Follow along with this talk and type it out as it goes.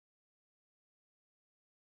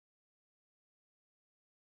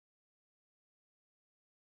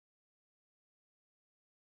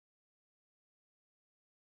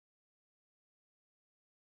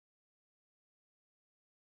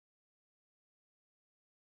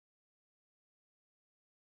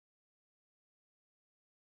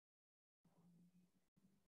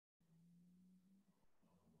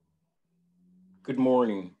Good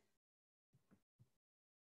morning.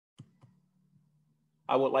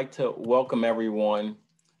 I would like to welcome everyone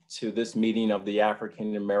to this meeting of the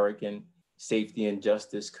African American Safety and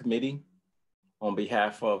Justice Committee on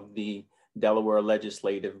behalf of the Delaware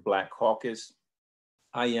Legislative Black Caucus.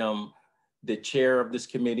 I am the chair of this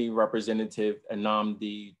committee, Representative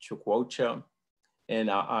Nnamdi Chukwuocha, and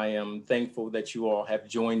I am thankful that you all have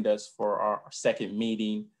joined us for our second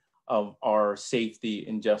meeting of our Safety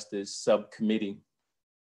and Justice Subcommittee.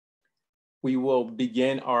 We will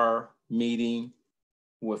begin our meeting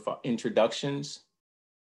with introductions,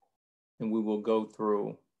 and we will go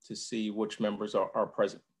through to see which members are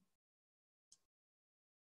present.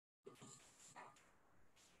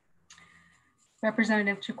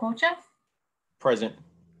 Representative Chukwuocha. Present.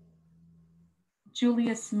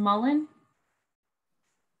 Julius Mullen.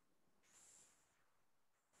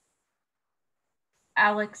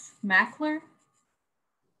 Alex Mackler.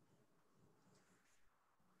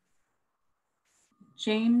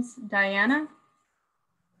 James Diana.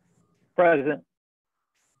 Present.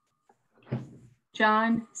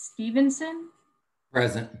 John Stevenson.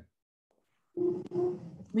 Present.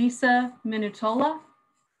 Lisa Minutola.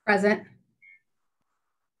 Present.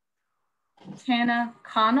 Tana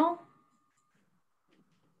Connell.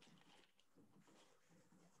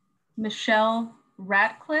 Michelle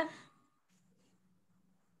Ratcliffe.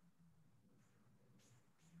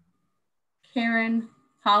 Karen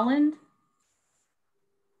Holland.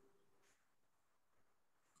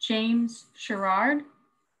 James Sherrard.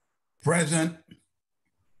 Present.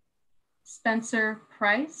 Spencer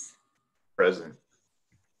Price. Present.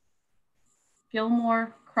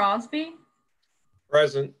 Gilmore Crosby.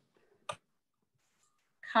 Present.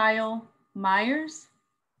 Kyle Myers.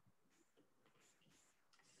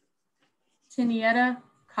 Tinietta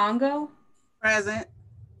Congo. Present.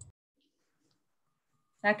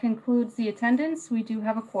 That concludes the attendance. We do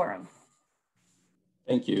have a quorum.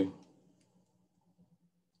 Thank you.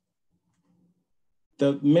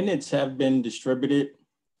 The minutes have been distributed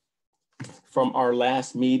from our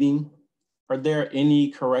last meeting. Are there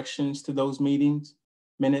any corrections to those minutes?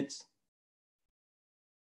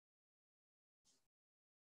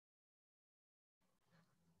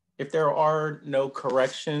 If there are no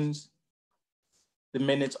corrections, the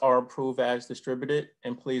minutes are approved as distributed,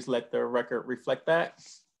 and please let the record reflect that.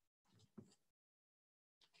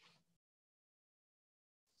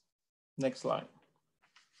 Next slide.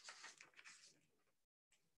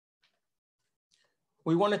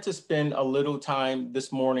 We wanted to spend a little time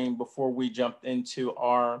this morning before we jumped into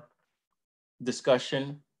our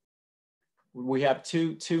discussion. We have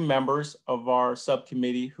two members of our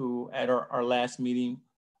subcommittee who at our last meeting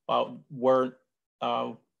were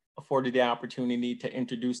afforded the opportunity to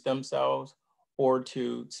introduce themselves or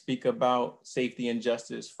to speak about safety and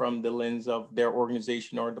justice from the lens of their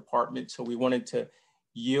organization or department. So we wanted to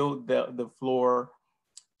yield the floor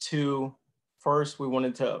to, first, we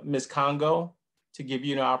wanted to Ms. Congo to give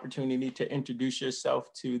you an opportunity to introduce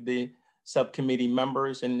yourself to the subcommittee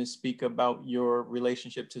members and to speak about your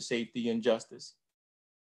relationship to safety and justice.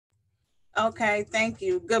 Okay, thank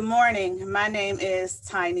you. Good morning. My name is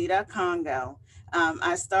Tinietta Congo.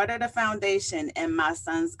 I started a foundation in my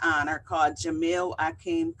son's honor called Jamil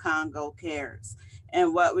Akeem Congo Cares.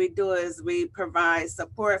 And what we do is we provide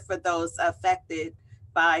support for those affected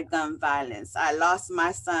by gun violence. I lost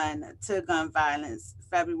my son to gun violence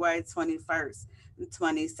February 21st,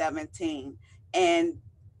 2017. And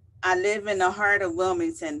I live in the heart of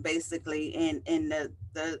Wilmington, basically in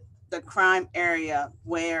the crime area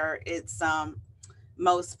where it's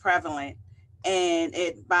most prevalent. And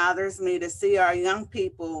it bothers me to see our young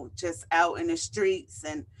people just out in the streets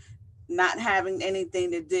and not having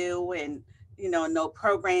anything to do, and no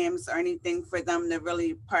programs or anything for them to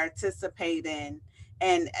really participate in.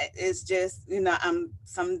 And it's just,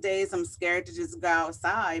 some days I'm scared to just go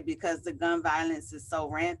outside because the gun violence is so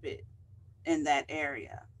rampant in that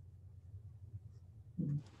area.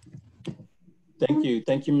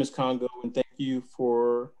 Thank you, Ms. Congo, and thank you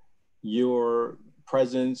for your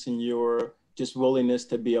presence and your just willingness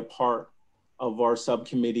to be a part of our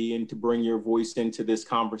subcommittee and to bring your voice into this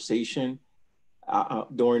conversation.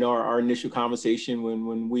 During our initial conversation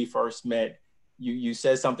when we first met, you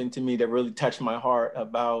said something to me that really touched my heart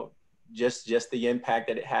about just the impact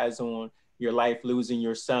that it has on your life, losing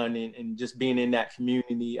your son and just being in that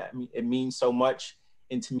community. I mean, it means so much.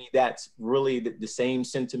 And to me, that's really the same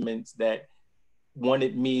sentiments that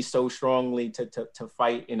wanted me so strongly to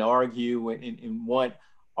fight and argue and want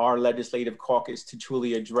our legislative caucus to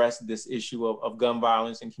truly address this issue of gun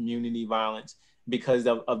violence and community violence. because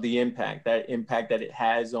of the impact that it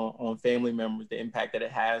has on family members, the impact that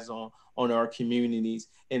it has on our communities,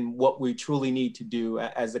 and what we truly need to do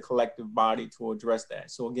as a collective body to address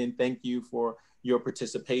that. So again, thank you for your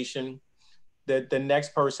participation. The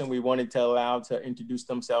next person we wanted to allow to introduce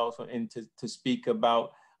themselves and to speak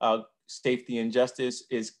about safety and justice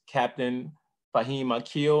is Captain Fahim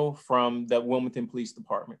Akil from the Wilmington Police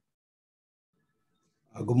Department.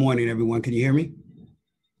 Good morning, everyone. Can you hear me?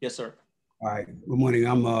 Yes, sir. All right. Good morning.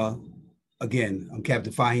 I'm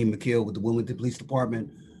Captain Fahim Akil with the Wilmington Police Department.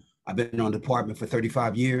 I've been on the department for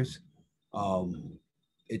 35 years.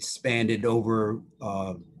 It's spanned over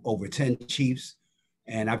 10 chiefs,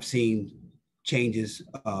 and I've seen changes,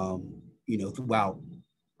 throughout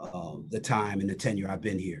the time and the tenure I've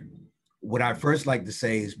been here. What I'd first like to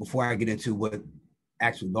say is, before I get into what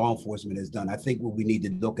actually law enforcement has done, I think what we need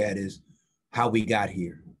to look at is how we got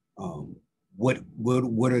here. What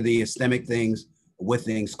are the systemic things, what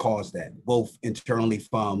things caused that, both internally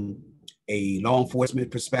from a law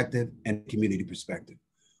enforcement perspective and community perspective.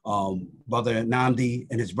 Brother Nnamdi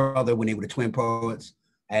and his brother, when they were the twin poets,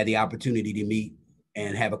 I had the opportunity to meet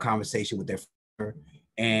and have a conversation with their father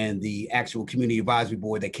and the actual community advisory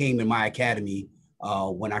board that came in my academy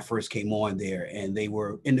when I first came on there. And they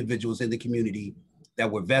were individuals in the community that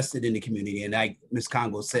were vested in the community. And like Ms.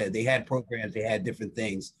 Congo said, they had programs, they had different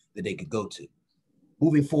things that they could go to.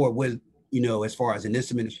 Moving forward with, as far as in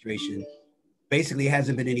this administration, basically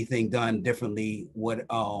hasn't been anything done differently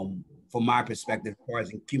from my perspective, as far as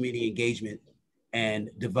in community engagement and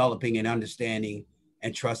developing and understanding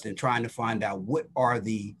and trust and trying to find out what are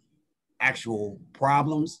the actual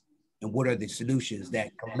problems and what are the solutions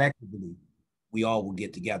that collectively we all will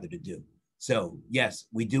get together to do. So yes,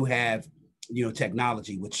 we do have,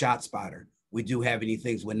 technology with ShotSpotter. We do have any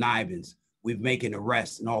things with NIBINs. We've making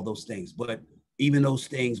arrests and all those things. But even those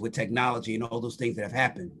things with technology and all those things that have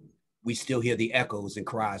happened, we still hear the echoes and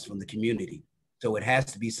cries from the community. So it has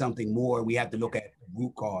to be something more. We have to look at the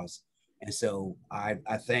root cause. And so I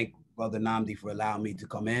thank Brother Nnamdi for allowing me to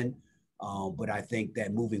come in. But I think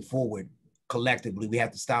that moving forward, collectively, we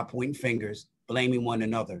have to stop pointing fingers, blaming one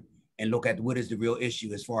another, and look at what is the real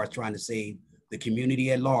issue as far as trying to save the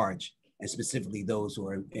community at large, and specifically those who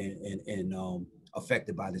are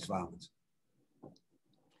affected by this violence.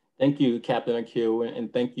 Thank you, Captain Akil,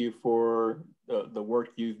 and thank you for the work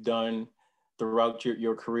you've done throughout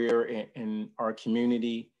your career in our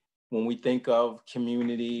community. When we think of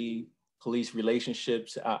community police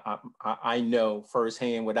relationships, I know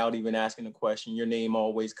firsthand, without even asking a question, your name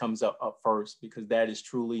always comes up first, because that is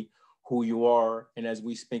truly who you are. And as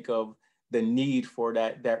we speak of the need for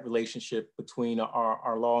that relationship between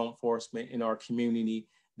our law enforcement and our community,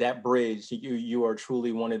 that bridge, you are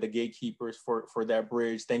truly one of the gatekeepers for that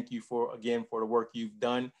bridge. Thank you again for the work you've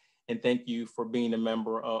done, and thank you for being a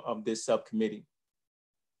member of this subcommittee.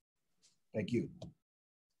 Thank you.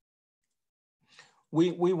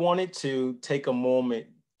 We wanted to take a moment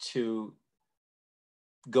to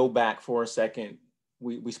go back for a second.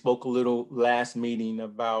 We spoke a little last meeting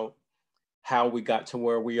about how we got to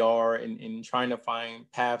where we are and trying to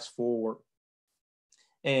find paths forward.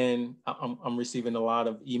 And I'm receiving a lot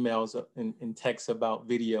of emails and texts about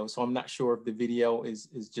video. So I'm not sure if the video is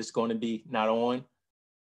just going to be not on.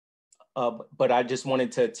 But I just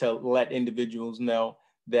wanted to let individuals know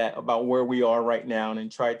that about where we are right now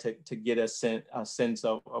and try to get a sense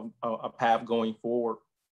of a path going forward.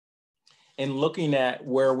 And looking at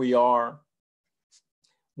where we are,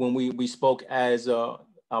 when we spoke as a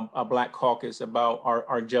Black caucus about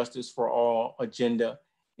our Justice for All agenda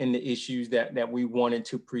and the issues that we wanted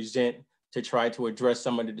to present to try to address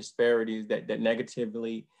some of the disparities that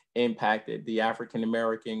negatively impacted the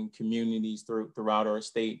African-American communities throughout our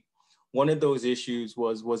state. One of those issues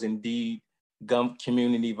was indeed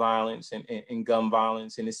community violence and gun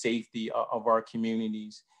violence and the safety of our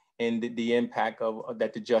communities, and the impact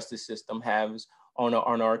that the justice system has on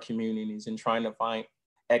our communities, and trying to find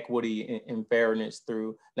equity and fairness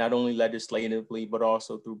through not only legislatively, but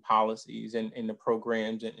also through policies and the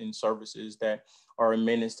programs and services that are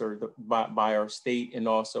administered by our state and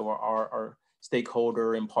also our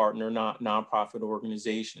stakeholder and partner nonprofit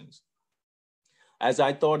organizations. As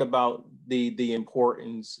I thought about the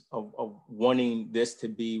importance of wanting this to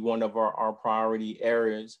be one of our priority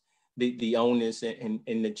areas, the onus and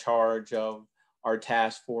the charge of our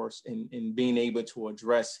task force in being able to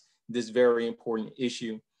address this very important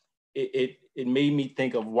issue, it made me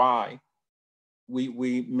think of why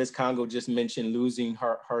Ms. Congo just mentioned losing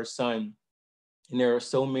her son. And there are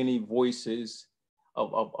so many voices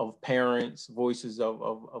of parents, voices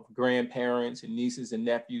of grandparents and nieces and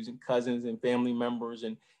nephews and cousins and family members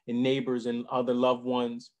and neighbors and other loved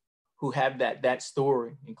ones who have that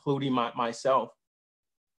story, including myself.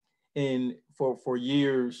 And for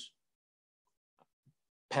years,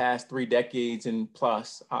 past 3 decades and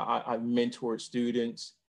plus, I've mentored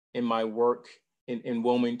students in my work in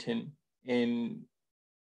Wilmington, and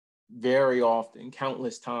very often,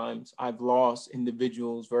 countless times, I've lost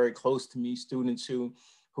individuals very close to me, students who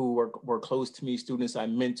were close to me, students I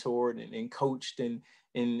mentored and coached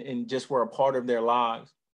and just were a part of their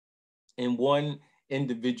lives. And one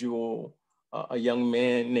individual, a young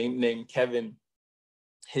man named Kevin,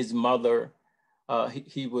 his mother,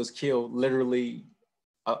 he was killed literally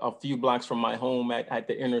a few blocks from my home at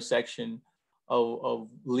the intersection of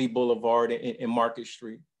Lee Boulevard and Market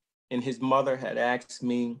Street. And his mother had asked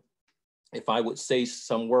me if I would say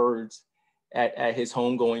some words at his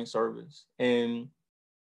homegoing service. And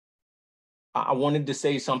I wanted to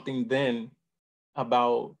say something then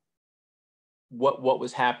about what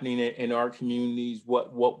was happening in our communities,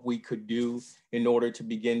 what we could do in order to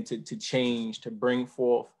begin to change, to bring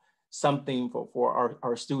forth something for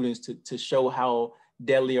our students to show how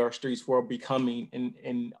deadly our streets were becoming,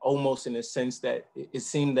 and almost in a sense that it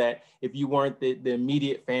seemed that if you weren't the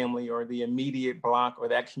immediate family or the immediate block or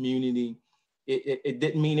that community, it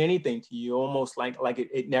didn't mean anything to you, almost like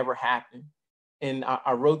it never happened. And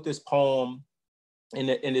I wrote this poem and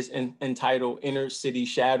it's entitled Inner City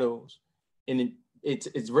Shadows. And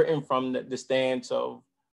it's written from the stance of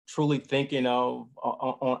truly thinking of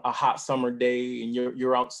on a hot summer day, and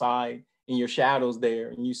you're outside and your shadow's there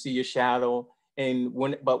and you see your shadow. And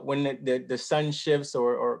when the sun shifts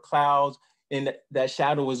or clouds and that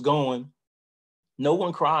shadow is gone, no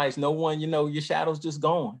one cries, no one, your shadow's just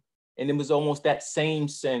gone. And it was almost that same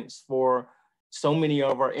sense for so many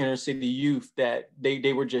of our inner city youth, that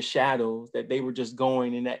they were just shadows, that they were just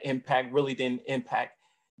going, and that impact really didn't impact,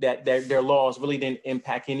 that their laws really didn't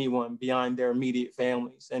impact anyone beyond their immediate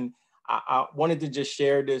families. And I wanted to just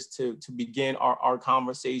share this to begin our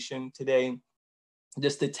conversation today,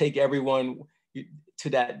 just to take everyone to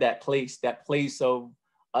that place of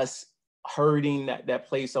us hurting, that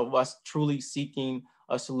place of us truly seeking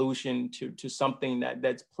a solution to something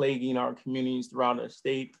that's plaguing our communities throughout our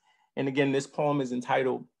state. And again, this poem is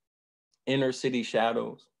entitled Inner City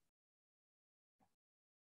Shadows.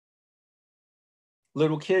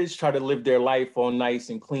 Little kids try to live their life all nice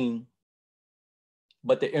and clean,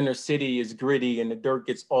 but the inner city is gritty and the dirt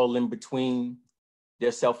gets all in between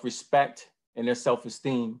their self-respect and their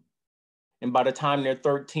self-esteem. And by the time they're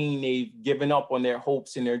 13, they've given up on their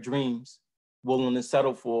hopes and their dreams, willing to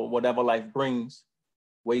settle for whatever life brings,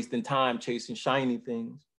 wasting time chasing shiny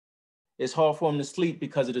things. It's hard for him to sleep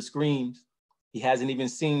because of the screams. He hasn't even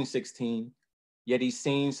seen 16, yet he's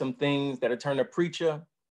seen some things that'll turn a preacher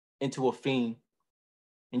into a fiend.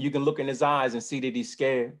 And you can look in his eyes and see that he's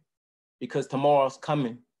scared, because tomorrow's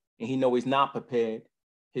coming and he know he's not prepared.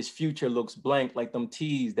 His future looks blank like them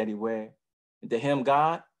tees that he wear. And to him,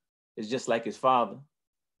 God is just like his father.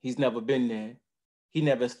 He's never been there. He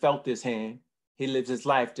never felt his hand. He lives his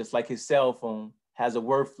life just like his cell phone has a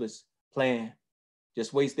worthless plan.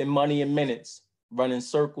 Just wasting money and minutes, running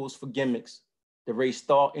circles for gimmicks. The race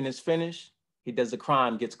thought and is finished. He does a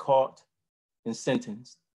crime, gets caught and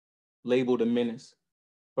sentenced, labeled a menace.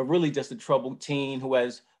 But really just a troubled teen who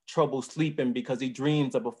has trouble sleeping because he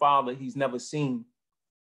dreams of a father he's never seen.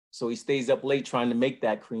 So he stays up late trying to make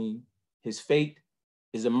that cream. His fate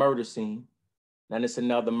is a murder scene. Then it's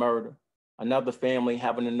another murder, another family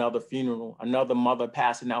having another funeral, another mother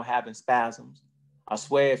passing out having spasms. I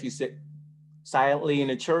swear if you sit silently in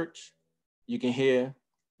the church, you can hear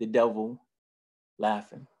the devil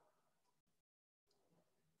laughing.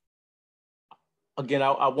 Again,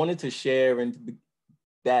 I wanted to share and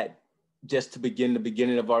that just to begin the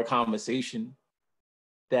beginning of our conversation,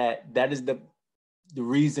 that is the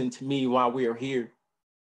reason to me why we are here.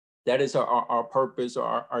 That is our purpose,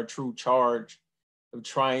 or our true charge of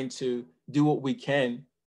trying to do what we can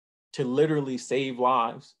to literally save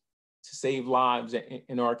lives,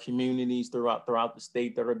 in our communities throughout the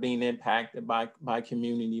state that are being impacted by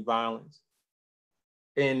community violence.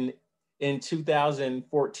 In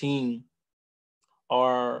 2014,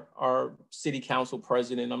 our city council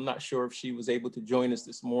president, I'm not sure if she was able to join us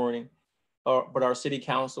this morning, but our city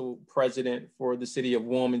council president for the city of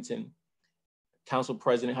Wilmington, Council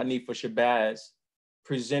President Hanifa Shabazz,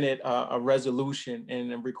 presented a resolution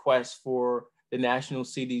and a request for the national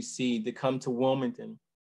CDC to come to Wilmington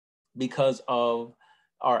because of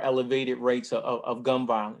our elevated rates of gun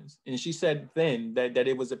violence. And she said then that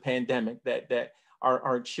it was a pandemic, that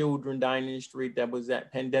our children dying in the street that was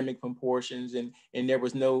at pandemic proportions, and there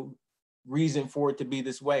was no reason for it to be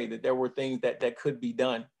this way, that there were things that could be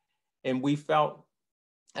done. And we felt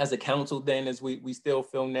as a council then, as we still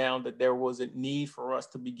feel now, that there was a need for us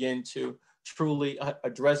to begin to truly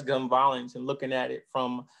address gun violence and looking at it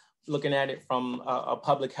from a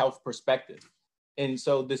public health perspective. And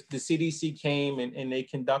so the CDC came and they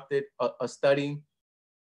conducted a study.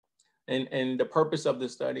 And the purpose of the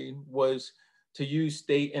study was to use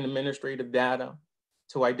state and administrative data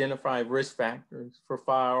to identify risk factors for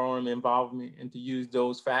firearm involvement and to use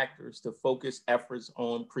those factors to focus efforts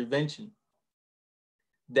on prevention.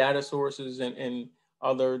 Data sources and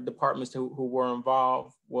other departments who were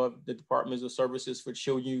involved were the Departments of Services for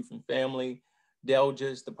Children, Youth, and Family,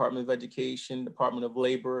 DELGIS, Department of Education, Department of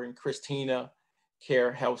Labor, and Christina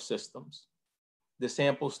Care Health Systems. The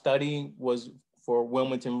sample study was for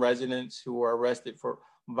Wilmington residents who were arrested for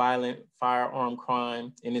violent firearm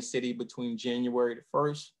crime in the city between January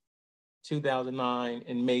 1st, 2009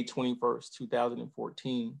 and May 21st,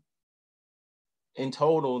 2014. In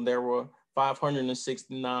total, there were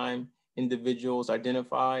 569 individuals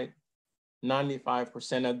identified.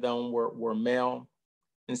 95% of them were male,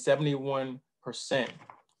 and 71%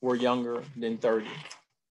 were younger than 30.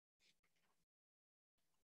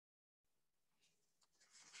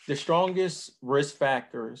 The strongest risk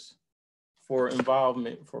factors for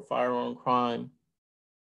involvement for firearm crime: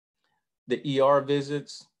 the ER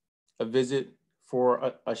visits, a visit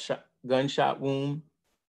for a gunshot wound,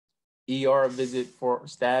 ER visit for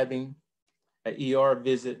stabbing, an ER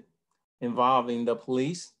visit involving the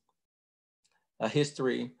police, a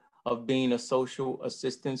history of being a social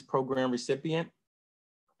assistance program recipient,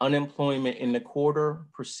 unemployment in the quarter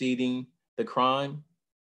preceding the crime,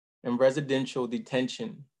 and residential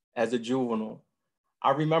detention as a juvenile.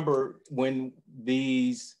 I remember when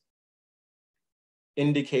these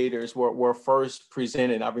indicators were first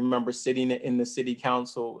presented. I remember sitting in the city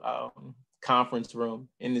council conference room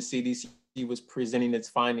and the CDC was presenting its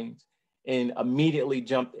findings, and immediately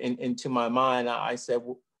jumped into my mind. I said,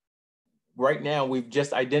 well, right now we've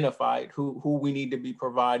just identified who we need to be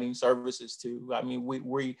providing services to. I mean,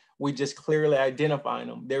 we just clearly identifying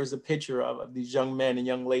them. There's a picture of these young men and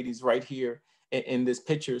young ladies right here in this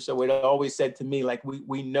picture. So it always said to me, like,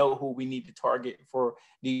 we know who we need to target for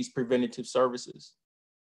these preventative services.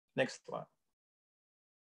 Next slide.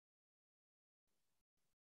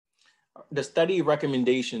 The study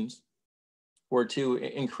recommendations were to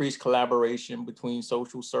increase collaboration between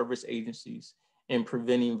social service agencies in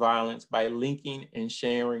preventing violence by linking and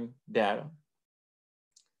sharing data.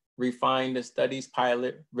 Refine the study's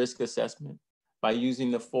pilot risk assessment by using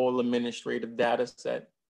the full administrative data set.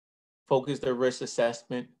 Focus the risk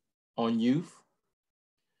assessment on youth.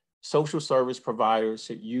 Social service providers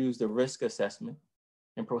should use the risk assessment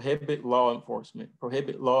and prohibit law enforcement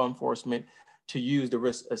to use the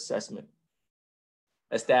risk assessment.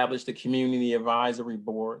 Establish the community advisory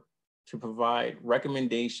board to provide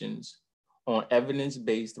recommendations on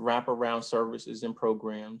evidence-based wraparound services and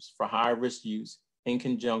programs for high-risk use in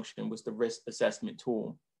conjunction with the risk assessment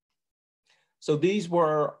tool. So these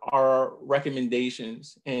were our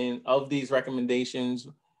recommendations, and of these recommendations,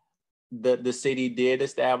 the city did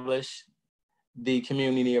establish the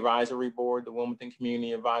Community Advisory Board, the Wilmington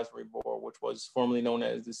Community Advisory Board, which was formerly known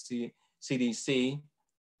as the CDC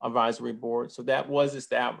Advisory Board. So that was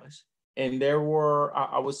established. And there were,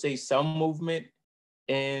 I would say, some movement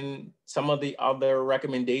in some of the other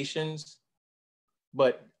recommendations,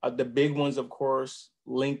 but the big ones, of course,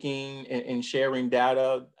 linking and sharing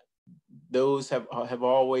data, those have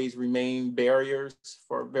always remained barriers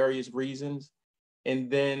for various reasons. And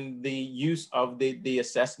then the use of the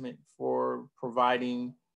assessment for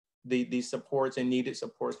providing the supports and needed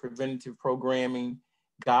supports, preventative programming,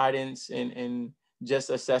 guidance, and just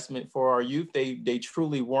assessment for our youth, they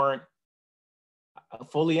truly weren't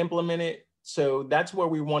fully implemented. So that's where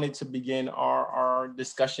we wanted to begin our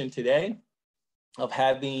discussion today, of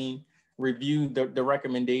having reviewed the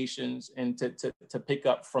recommendations and to pick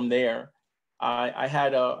up from there. I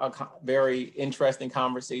had a very interesting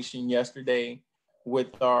conversation yesterday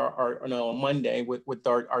with on Monday with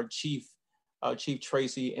our chief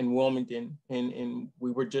Tracy in Wilmington, and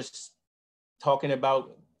we were just talking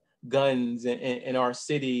about guns in our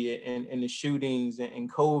city and the shootings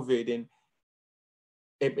and COVID, and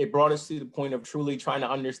it brought us to the point of truly trying to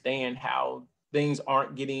understand how things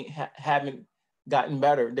haven't gotten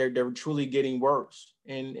better. They're truly getting worse.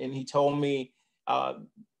 And he told me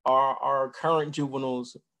our current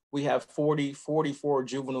juveniles, we have 44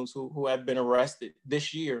 juveniles who have been arrested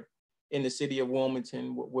this year. in the city of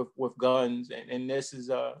Wilmington with guns. And this is,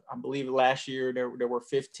 I believe last year there were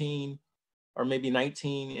 15 or maybe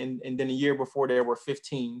 19, and then a year before there were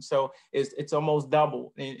 15. So it's almost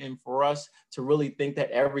double. And for us to really think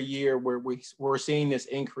that every year we're seeing this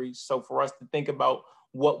increase. So for us to think about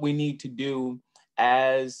what we need to do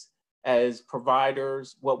as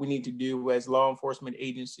providers, what we need to do as law enforcement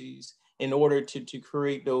agencies in order to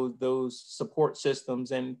create those support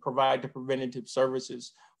systems and provide the preventative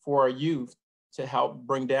services for our youth to help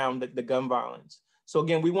bring down the gun violence. So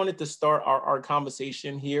again, we wanted to start our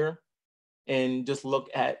conversation here and just look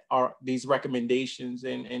at these recommendations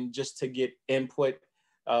and just to get input,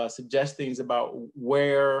 suggestions about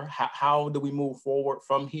how do we move forward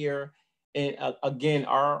from here. And again,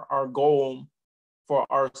 our goal for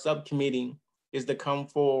our subcommittee is to come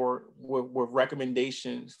forward with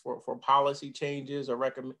recommendations for policy changes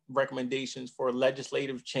or recommendations for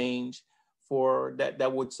legislative change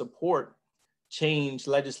that would support change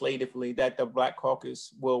legislatively that the Black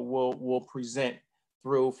Caucus will present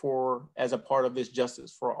through as a part of this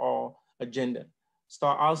Justice for All agenda. So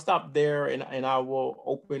I'll stop there and I will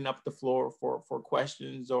open up the floor for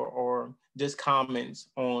questions or just comments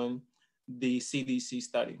on the CDC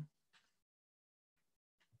study.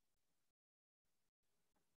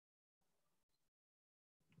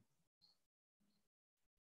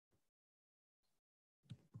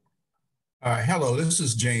 Hello, this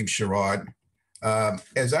is James Sherrod.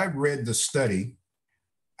 As I read the study,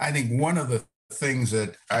 I think one of the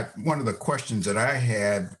questions that I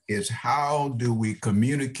had is how do we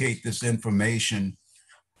communicate this information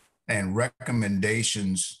and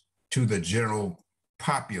recommendations to the general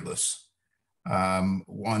populace? On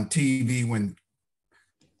TV, when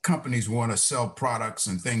companies want to sell products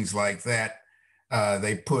and things like that,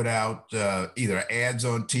 they put out either ads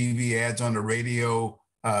on TV, ads on the radio.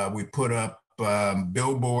 We put up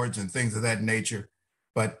billboards and things of that nature.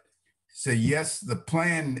 But so yes, the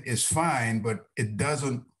plan is fine, but it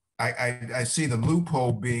doesn't. I see the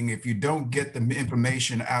loophole being if you don't get the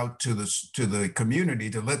information out to the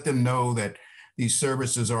community to let them know that these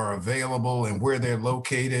services are available and where they're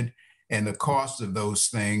located and the cost of those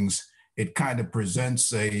things, it kind of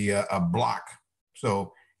presents a block.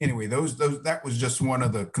 So anyway, that was just one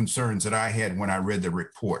of the concerns that I had when I read the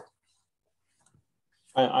report.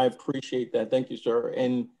 I appreciate that. Thank you, sir.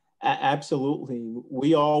 And absolutely,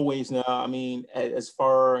 we always know, I mean, as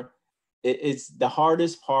far, it's the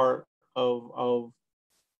hardest part of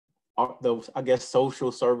the, I guess,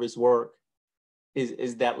 social service work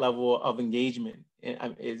is that level of engagement.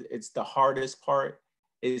 And it's the hardest part.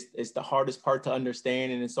 It's the hardest part to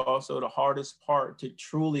understand, and it's also the hardest part to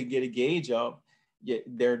truly get a gauge of. Yet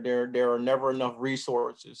there are never enough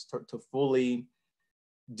resources to fully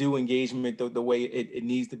do engagement the way it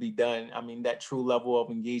needs to be done. I mean, that true level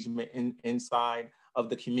of engagement inside of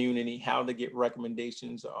the community, how to get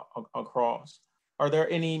recommendations across. Are there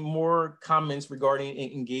any more comments regarding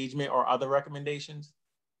engagement or other recommendations?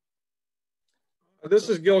 This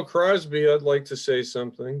is Gil Crosby. I'd like to say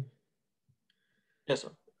something. Yes,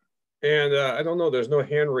 sir. And I don't know, there's no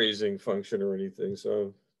hand raising function or anything,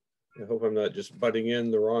 so I hope I'm not just butting in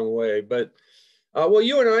the wrong way. But well,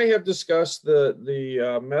 you and I have discussed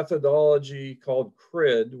the methodology called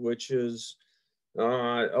CRID, which is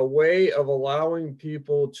a way of allowing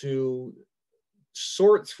people to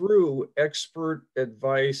sort through expert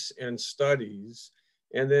advice and studies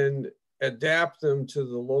and then adapt them to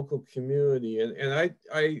the local community. And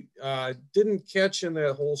I didn't catch in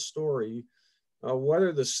that whole story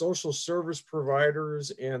whether the social service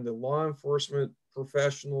providers and the law enforcement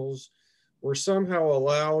professionals were somehow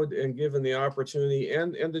allowed and given the opportunity,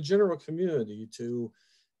 and the general community, to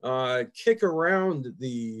kick around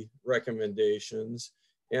the recommendations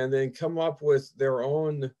and then come up with their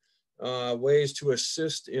own ways to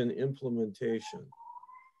assist in implementation.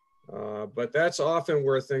 But that's often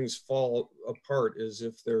where things fall apart, is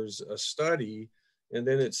if there's a study and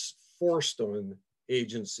then it's forced on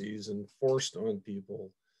agencies and forced on people,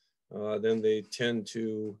 then they tend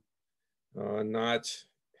to not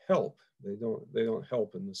help. They don't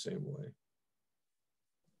help in the same way.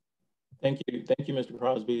 Thank you, Mr.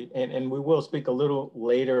 Crosby. And we will speak a little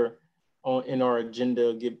later on in our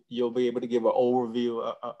agenda. You'll be able to give an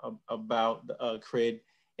overview about CRID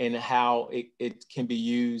and how it can be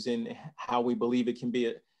used and how we believe it can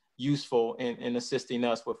be useful in assisting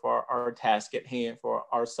us with our task at hand for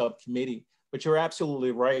our subcommittee. But you're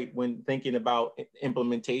absolutely right when thinking about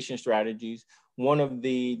implementation strategies. One of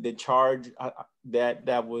the charge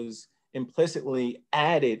that was implicitly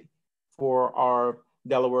added for our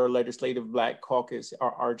Delaware Legislative Black Caucus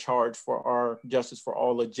are charged for our Justice for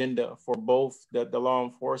All agenda for both the law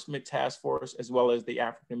enforcement task force as well as the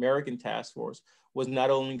African American task force was not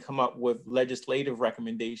only come up with legislative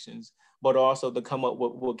recommendations, but also to come up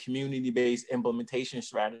with community-based implementation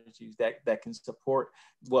strategies that can support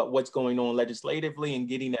what's going on legislatively and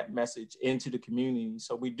getting that message into the community.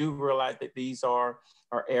 So we do realize that these are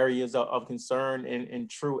areas of concern and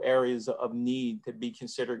true areas of need to be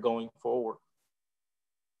considered going forward.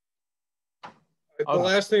 The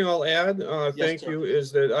last thing I'll add, Yes, thank sir. you,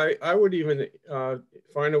 is that I would even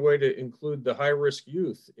find a way to include the high-risk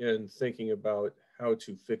youth in thinking about how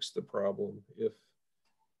to fix the problem.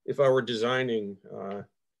 If I were designing,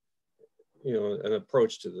 you know, an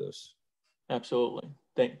approach to this. Absolutely.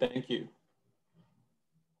 Thank you.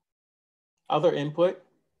 Other input?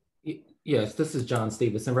 Yes, this is John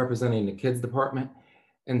Stevenson representing the kids department.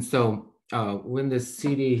 And so when the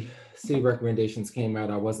CDC recommendations came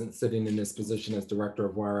out, I wasn't sitting in this position as director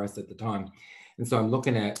of YRS at the time. And so I'm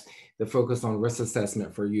looking at the focus on risk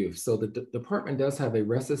assessment for youth. So the department does have a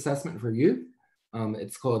risk assessment for youth.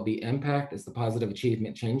 It's called the IMPACT, it's the Positive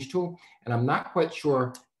Achievement Change Tool. And I'm not quite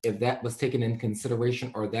sure if that was taken in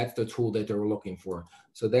consideration or that's the tool that they were looking for.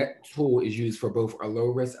 So that tool is used for both our low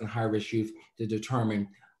risk and high risk youth to determine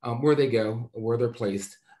where they go, where they're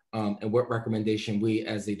placed, and what recommendation we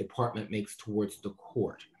as a department makes towards the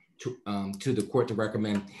court, to the court to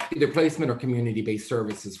recommend either placement or community-based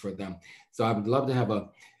services for them. So I would love to have a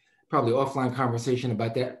probably offline conversation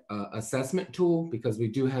about that assessment tool, because we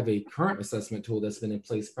do have a current assessment tool that's been in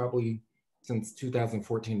place probably since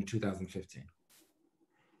 2014 to 2015.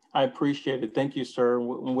 I appreciate it. Thank you, sir.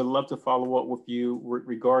 We'd love to follow up with you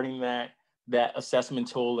regarding that assessment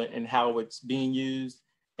tool and how it's being used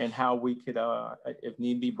and how we could, if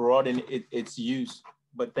need be, broaden its use.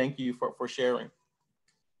 But thank you for sharing.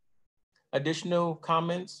 Additional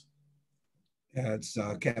comments? Yeah, it's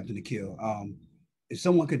Captain Akil. If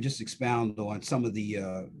someone could just expound on some of the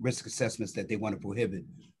risk assessments that they want to prohibit,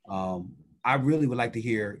 I really would like to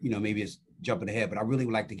hear, you know, maybe it's jumping ahead, but I really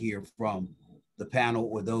would like to hear from the panel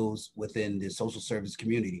or those within the social service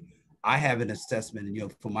community. I have an assessment, and, you know,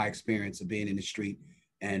 from my experience of being in the street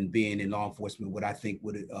and being in law enforcement, what I think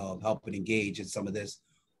would help and engage in some of this.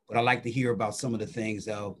 But I'd like to hear about some of the things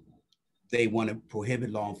they want to prohibit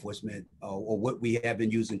law enforcement or what we have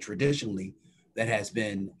been using traditionally that has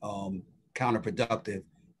been counterproductive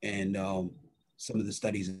and some of the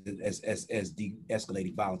studies as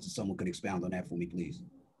de-escalating violence. If someone could expound on that for me, please.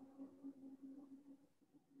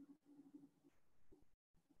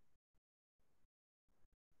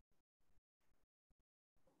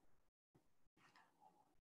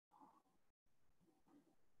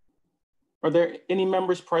 Are there any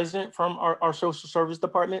members present from our social service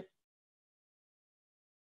department?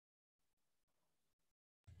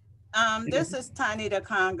 This is Tanita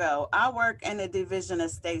Congo. I work in the Division of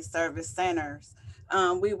State Service Centers.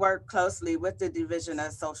 We work closely with the Division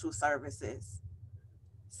of Social Services.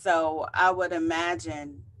 So I would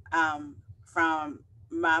imagine from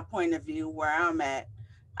my point of view where I'm at,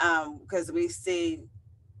 because we see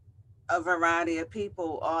a variety of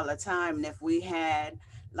people all the time. And if we had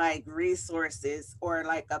like resources or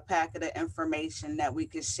like a packet of information that we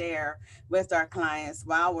could share with our clients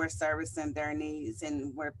while we're servicing their needs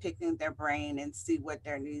and we're picking their brain and see what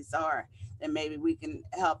their needs are, then maybe we can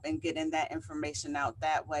help in getting that information out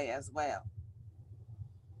that way as well.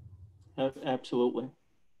 Absolutely.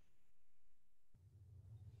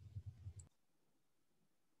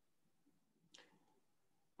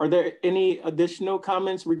 Are there any additional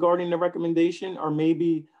comments regarding the recommendation, or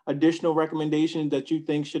maybe additional recommendations that you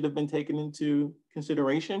think should have been taken into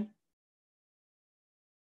consideration?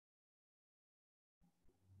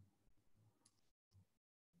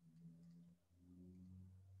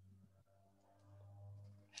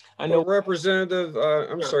 I know, well, Representative,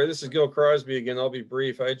 I'm sorry, this is Gil Crosby again. I'll be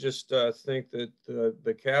brief. I just think that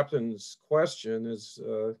the captain's question is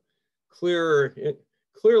clear. It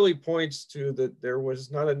clearly points to that there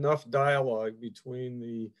was not enough dialogue between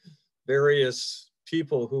the various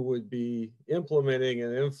people who would be implementing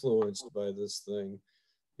and influenced by this thing.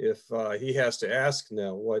 If he has to ask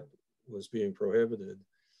now what was being prohibited,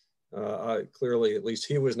 clearly, at least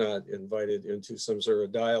he was not invited into some sort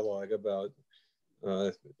of dialogue about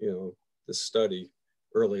you know, the study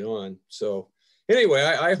early on. So anyway,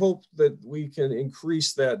 I hope that we can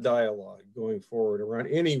increase that dialogue going forward around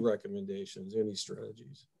any recommendations, any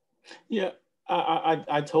strategies. Yeah,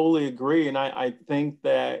 I totally agree. And I think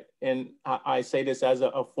that, and I say this as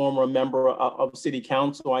a former member of City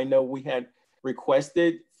Council, I know we had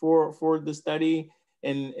requested for the study,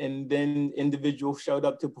 And then individuals showed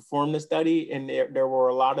up to perform the study, and there were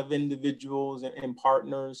a lot of individuals and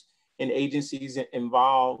partners and agencies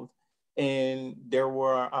involved. And there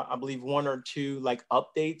were, I believe, one or two like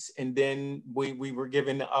updates, and then we were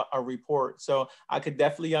given a report. So I could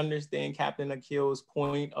definitely understand Captain Akil's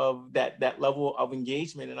point of that level of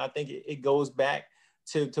engagement. And I think it goes back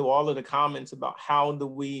to all of the comments about how do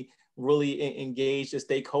we really engage the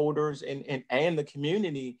stakeholders and the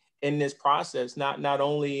community in this process, not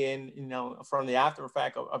only in, from the after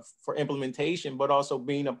effect for implementation, but also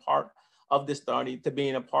being a part of the study, to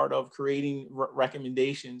being a part of creating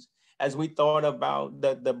recommendations. As we thought about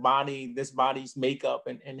this body's makeup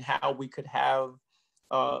and how we could have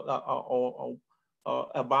a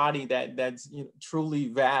body that's truly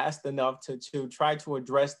vast enough to try to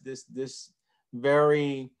address this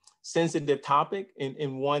very sensitive topic,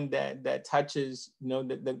 and one that touches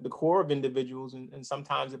the core of individuals, and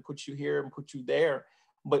sometimes it puts you here and puts you there,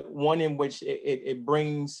 but one in which it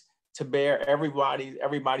brings to bear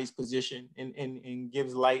everybody's position and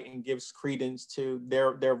gives light and gives credence to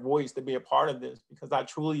their voice to be a part of this. Because I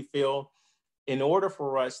truly feel in order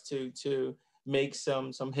for us to make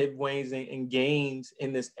some headways and gains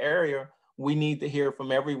in this area, we need to hear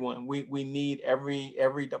from everyone. We need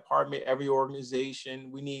every department, every organization.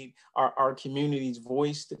 We need our community's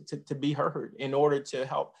voice to be heard in order to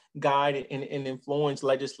help guide and influence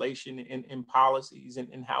legislation and policies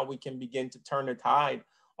and how we can begin to turn the tide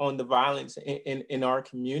on the violence in our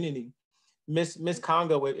community. Ms.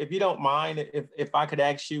 Congo, if you don't mind, if I could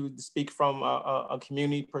ask you to speak from a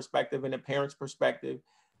community perspective and a parent's perspective,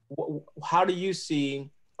 how do you see,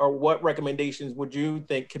 or what recommendations would you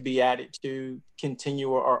think could be added to continue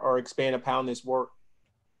or expand upon this work?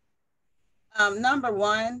 Number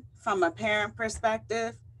one, from a parent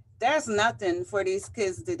perspective, there's nothing for these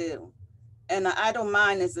kids to do. And an idle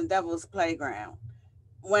mind is the devil's playground.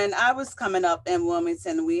 When I was coming up in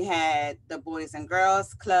Wilmington, we had the Boys and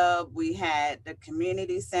Girls Club, we had the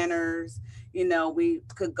community centers, we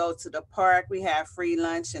could go to the park, we had free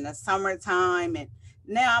lunch in the summertime. And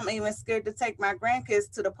now I'm even scared to take my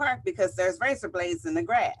grandkids to the park because there's razor blades in the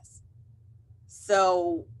grass.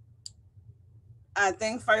 So I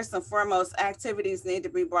think first and foremost, activities need to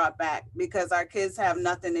be brought back, because our kids have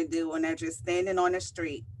nothing to do when they're just standing on the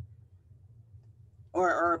street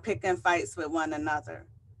or picking fights with one another.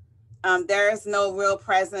 There is no real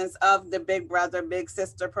presence of the Big Brother, Big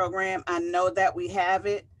Sister program. I know that we have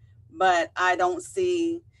it, but I don't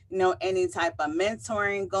see, any type of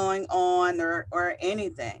mentoring going on or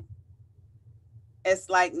anything. It's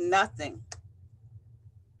like nothing.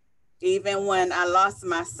 Even when I lost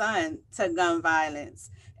my son to gun violence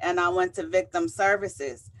and I went to victim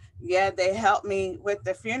services, yeah, they helped me with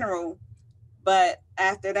the funeral, but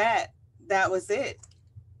after that, that was it.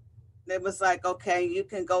 It was like, okay, you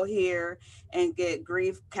can go here and get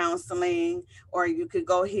grief counseling, or you could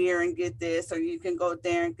go here and get this, or you can go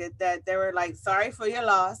there and get that. They were like, sorry for your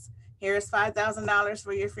loss. Here's $5,000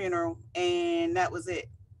 for your funeral. And that was it.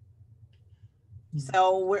 Mm-hmm.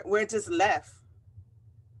 So we're just left.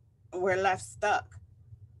 We're left stuck.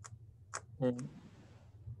 Mm-hmm.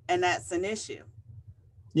 And that's an issue.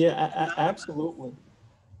 Yeah, absolutely.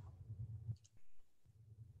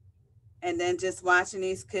 And then just watching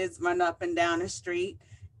these kids run up and down the street.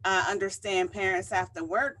 I understand parents have to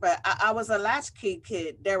work, but I was a latchkey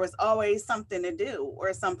kid. There was always something to do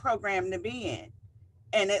or some program to be in,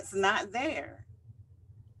 and it's not there.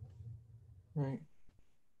 Right.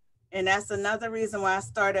 And that's another reason why I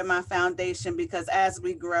started my foundation, because as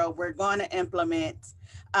we grow, we're going to implement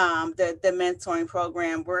the mentoring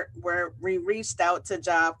program. We reached out to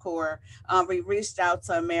Job Corps, we reached out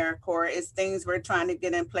to AmeriCorps. It's things we're trying to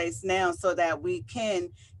get in place now so that we can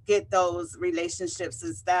get those relationships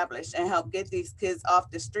established and help get these kids off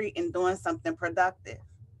the street and doing something productive.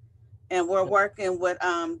 And we're working with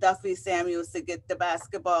Duffy Samuels to get the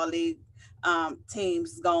basketball league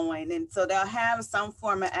teams going, and so they'll have some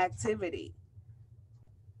form of activity.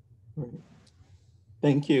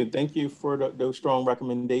 Thank you for those strong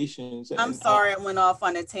recommendations. I'm sorry I went off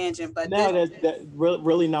on a tangent, but no, that's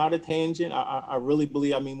really not a tangent. I really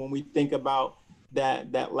believe, when we think about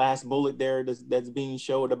that last bullet there that's being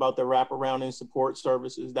showed about the wraparound and support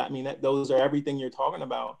services, those are everything you're talking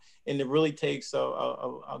about. And it really takes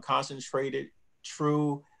a concentrated,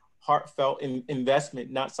 true, heartfelt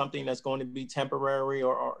investment, not something that's going to be temporary,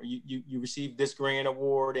 or you receive this grant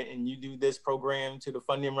award and you do this program till the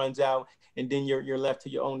funding runs out and then you're left to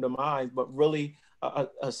your own demise, but really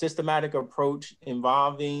a systematic approach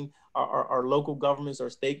involving our local governments, our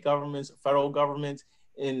state governments, federal governments,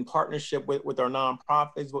 in partnership with our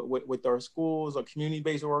nonprofits, with our schools or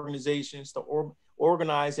community-based organizations, to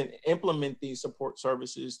organize and implement these support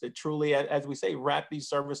services that truly, as we say, wrap these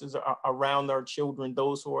services around our children,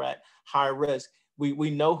 those who are at high risk.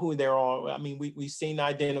 We know who they are. I mean, we've seen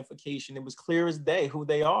identification. It was clear as day who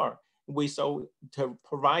they are. So to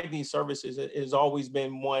provide these services has always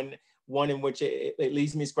been one in which it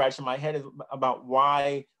leaves me scratching my head about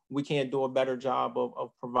why we can't do a better job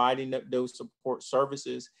of providing those support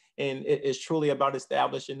services. And it's truly about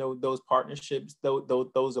establishing those partnerships,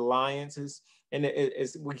 those alliances. And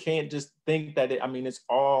we can't just think that it's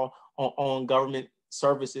all on government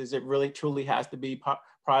services. It really truly has to be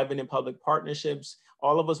private and public partnerships,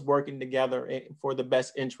 all of us working together for the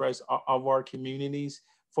best interests of our communities,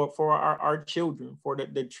 for our children, for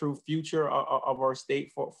the true future of our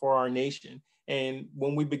state, for our nation. And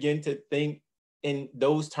when we begin to think in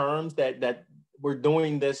those terms, that we're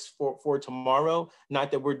doing this for tomorrow, not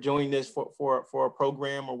that we're doing this for a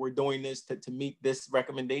program, or we're doing this to meet this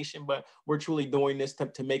recommendation, but we're truly doing this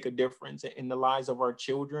to make a difference in the lives of our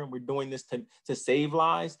children. We're doing this to save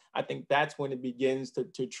lives. I think that's when it begins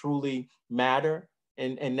to truly matter.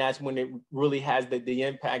 And that's when it really has the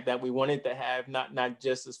impact that we wanted to have, not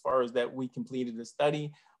just as far as that we completed the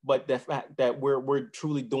study, but the fact that we're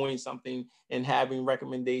truly doing something and having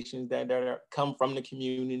recommendations that come from the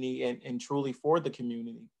community and truly for the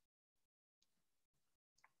community.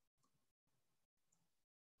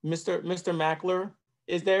 Mr. Mackler,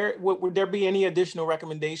 would there be any additional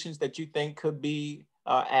recommendations that you think could be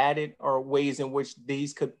added, or ways in which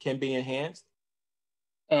these can be enhanced?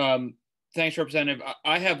 Thanks, Representative.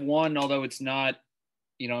 I have one, although it's not,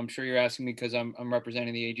 I'm sure you're asking me because I'm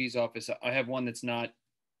representing the AG's office. I have one that's not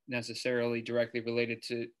necessarily directly related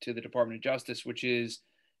to the Department of Justice, which is,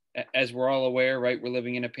 as we're all aware, right, we're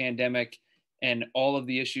living in a pandemic, and all of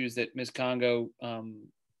the issues that Ms. Congo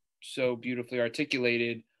so beautifully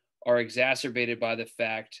articulated are exacerbated by the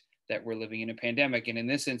fact that we're living in a pandemic. And in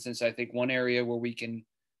this instance, I think one area where we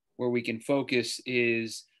can focus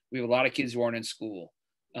is we have a lot of kids who aren't in school.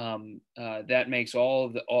 That makes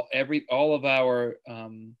all of our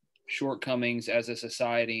shortcomings as a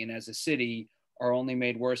society and as a city are only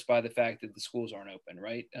made worse by the fact that the schools aren't open,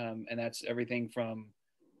 right? And that's everything from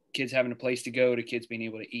kids having a place to go to kids being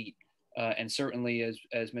able to eat. And certainly,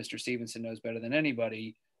 as Mr. Stevenson knows better than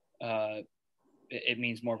anybody, it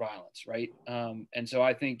means more violence, right? And so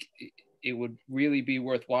I think it would really be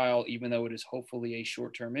worthwhile, even though it is hopefully a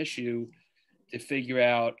short-term issue, to figure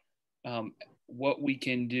out what we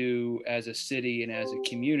can do as a city and as a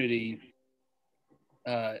community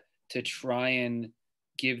to try and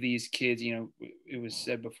give these kids, it was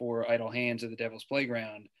said before, idle hands are the devil's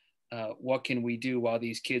playground. What can we do while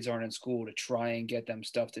these kids aren't in school to try and get them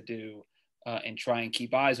stuff to do and try and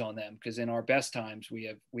keep eyes on them? Because in our best times, we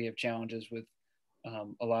have challenges with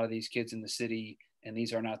a lot of these kids in the city, and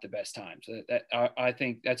these are not the best times. I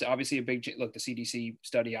think that's obviously a big look. The CDC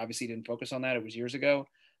study obviously didn't focus on that. It was years ago.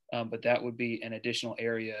 But that would be an additional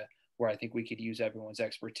area where I think we could use everyone's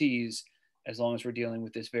expertise, as long as we're dealing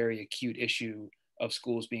with this very acute issue of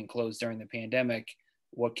schools being closed during the pandemic.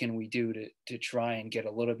 What can we do to try and get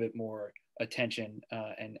a little bit more attention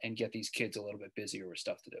and get these kids a little bit busier with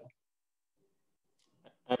stuff to do?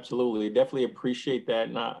 Absolutely, definitely appreciate that.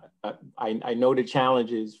 And I know the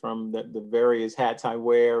challenges from the various hats I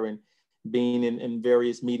wear and being in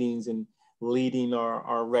various meetings and leading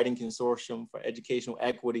our Reading Consortium for Educational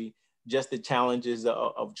Equity, just the challenges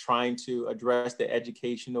of trying to address the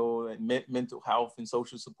educational and mental health and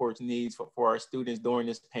social support needs for our students during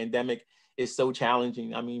this pandemic is so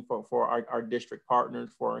challenging. I mean, for our district partners,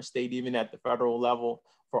 for our state, even at the federal level,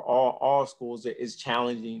 for all schools, it is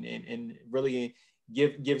challenging and really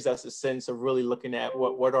gives us a sense of really looking at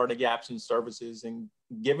what are the gaps in services and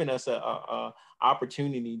giving us a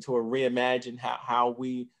opportunity to reimagine how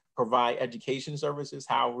we provide education services,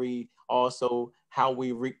 how we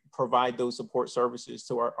provide those support services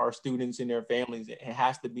to our students and their families. It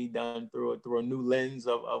has to be done through a new lens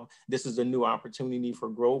of this is a new opportunity for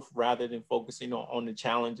growth, rather than focusing on the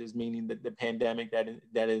challenges, meaning the pandemic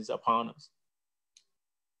that is upon us.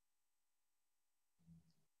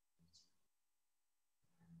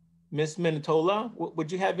 Ms. Minatola,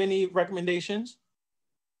 would you have any recommendations?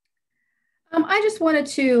 I just wanted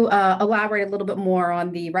to elaborate a little bit more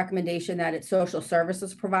on the recommendation that it's social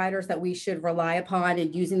services providers that we should rely upon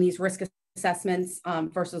in using these risk assessments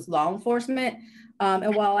versus law enforcement.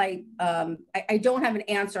 And while I don't have an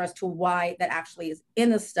answer as to why that actually is in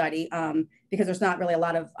the study, because there's not really a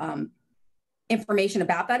lot of information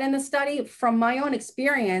about that in the study, from my own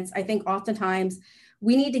experience, I think oftentimes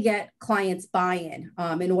we need to get clients buy-in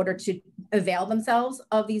in order to avail themselves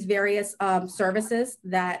of these various services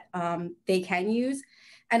that they can use.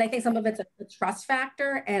 And I think some of it's a trust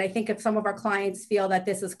factor. And I think if some of our clients feel that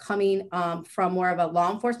this is coming from more of a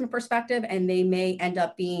law enforcement perspective, and they may end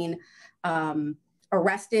up being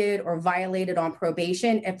arrested or violated on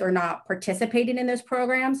probation if they're not participating in those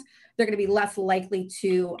programs, they're going to be less likely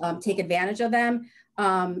to take advantage of them.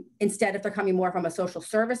 Instead, if they're coming more from a social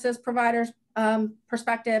services provider's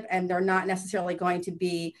perspective, and they're not necessarily going to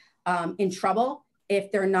be in trouble if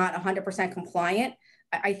they're not 100% compliant,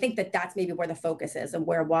 I think that that's maybe where the focus is, and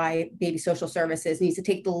why maybe social services needs to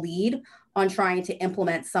take the lead on trying to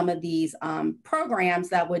implement some of these programs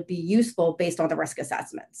that would be useful based on the risk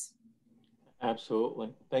assessments.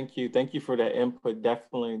 Absolutely. Thank you. Thank you for that input.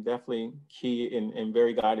 Definitely key and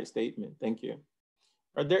very guided statement. Thank you.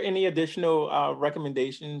 Are there any additional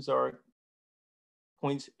recommendations or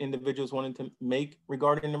points individuals wanted to make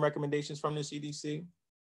regarding the recommendations from the CDC?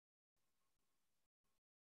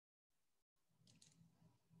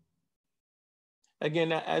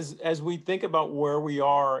 Again, as we think about where we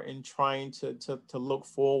are in trying to look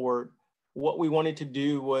forward, what we wanted to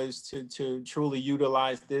do was to truly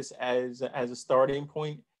utilize this as a starting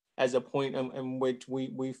point, as a point in which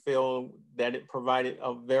we feel that it provided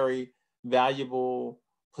a very valuable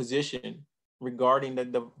position regarding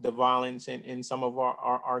the violence in some of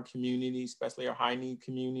our communities, especially our high need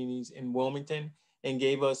communities in Wilmington, and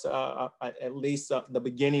gave us at least the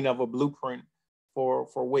beginning of a blueprint for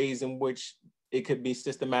ways in which it could be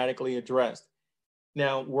systematically addressed.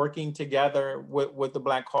 Now, working together with the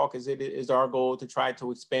Black Caucus, it is our goal to try to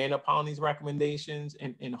expand upon these recommendations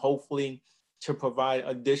and hopefully to provide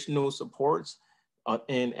additional supports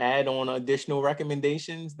and add on additional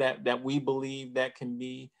recommendations that we believe that can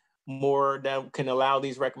be more, that can allow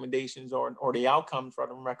these recommendations or the outcomes from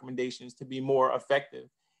the recommendations to be more effective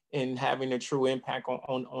in having a true impact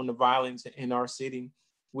on the violence in our city.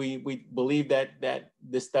 We believe that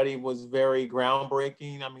the study was very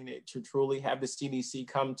groundbreaking. I mean, to truly have the CDC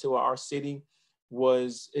come to our city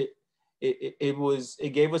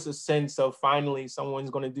it gave us a sense of finally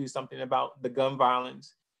someone's going to do something about the gun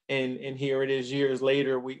violence. And here it is years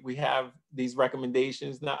later, we have these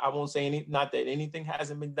recommendations. Now, I won't say not that anything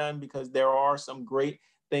hasn't been done, because there are some great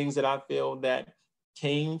things that I feel that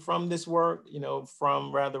came from this work,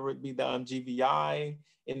 from rather it be the GVI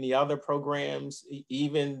and the other programs,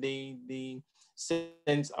 even the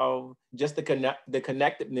sense of just the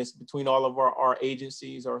connectedness between all of our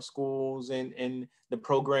agencies, our schools, and the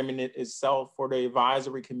programming itself for the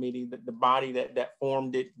advisory committee, the body that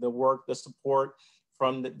formed it, the work, the support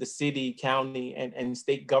from the city, county, and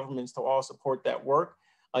state governments to all support that work.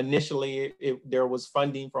 Initially, there was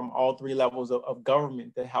funding from all three levels of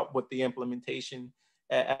government to help with the implementation.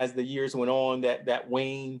 As the years went on, that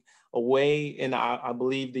waned away, and I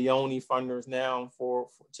believe the only funders now for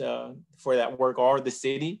that work are the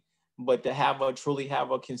city. But to truly have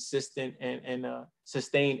a consistent and a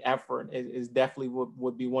sustained effort is definitely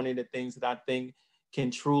would be one of the things that I think can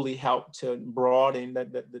truly help to broaden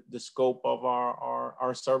the scope of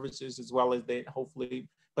our services, as well as the hopefully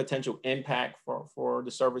potential impact for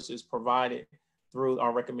the services provided through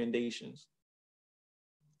our recommendations.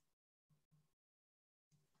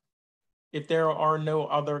 If there are no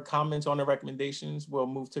other comments on the recommendations, we'll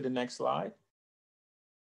move to the next slide.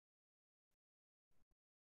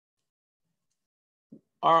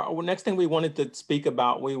 Our next thing we wanted to speak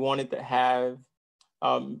about, we wanted to have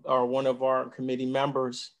one of our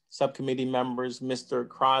subcommittee members, Mr.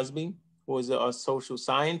 Crosby, who is a social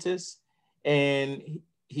scientist, and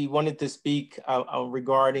he wanted to speak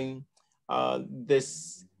regarding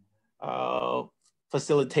this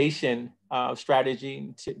facilitation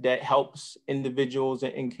strategy that helps individuals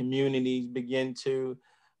and communities begin to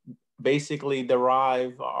basically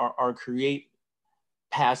derive or create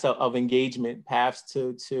paths of engagement, paths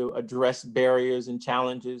to address barriers and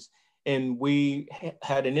challenges. And we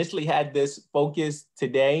had initially had this focus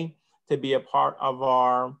today to be a part of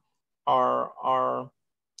our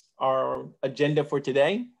agenda for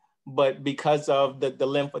today. But because of the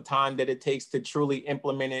length of time that it takes to truly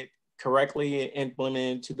implement it correctly and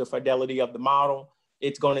implement to the fidelity of the model,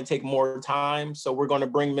 it's going to take more time. So we're going to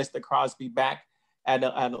bring Mr. Crosby back at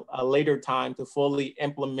a later time to fully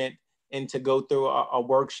implement and to go through a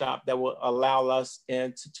workshop that will allow us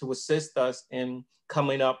and to assist us in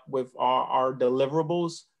coming up with our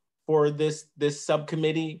deliverables for this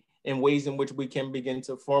subcommittee, in ways in which we can begin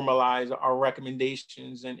to formalize our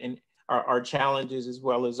recommendations and our challenges, as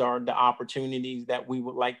well as the opportunities that we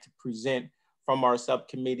would like to present from our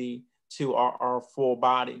subcommittee to our full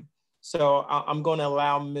body. So I'm going to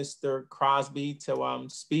allow Mr. Crosby to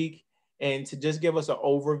speak and to just give us an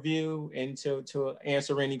overview and to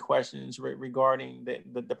answer any questions regarding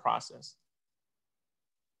the process.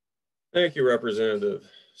 Thank you, Representative.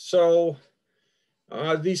 So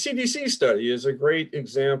the CDC study is a great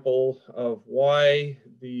example of why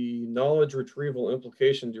the knowledge retrieval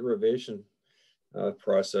implication derivation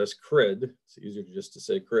process, CRID, it's easier just to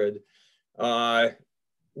say CRID,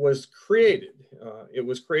 was created. It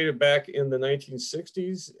was created back in the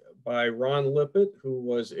 1960s by Ron Lippitt, who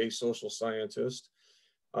was a social scientist,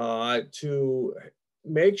 to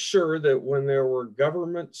make sure that when there were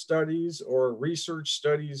government studies or research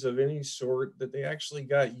studies of any sort, that they actually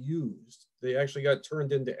got used. They actually got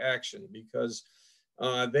turned into action, because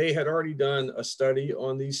they had already done a study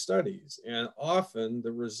on these studies. And often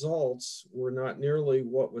the results were not nearly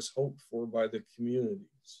what was hoped for by the communities.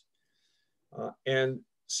 And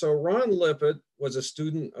so Ron Lippitt was a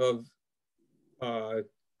student of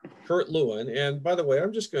Kurt Lewin. And by the way,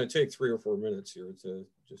 I'm just going to take 3 or 4 minutes here to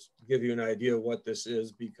just give you an idea of what this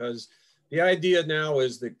is, because the idea now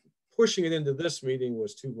is that pushing it into this meeting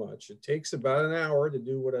was too much. It takes about an hour to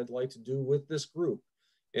do what I'd like to do with this group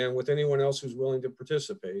and with anyone else who's willing to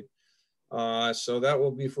participate. So that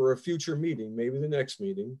will be for a future meeting, maybe the next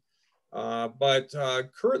meeting. But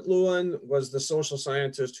Kurt Lewin was the social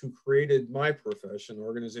scientist who created my profession,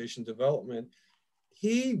 organization development.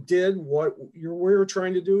 He did what we're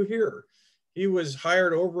trying to do here. He was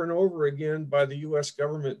hired over and over again by the US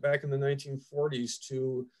government back in the 1940s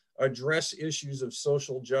to address issues of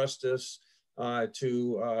social justice,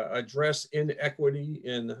 to address inequity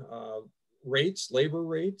in rates, labor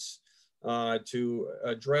rates, to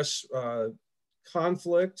address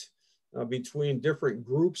conflict between different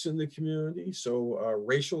groups in the community, so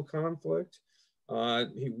racial conflict.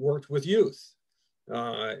 He worked with youth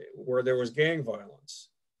where there was gang violence,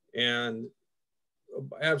 and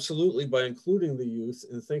absolutely by including the youth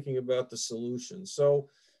and thinking about the solution. So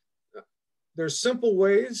there's simple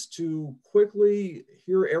ways to quickly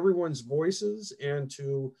hear everyone's voices and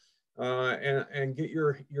to and get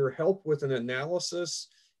your help with an analysis.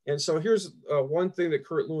 And so here's one thing that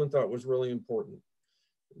Kurt Lewin thought was really important,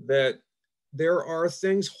 that there are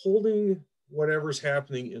things holding whatever's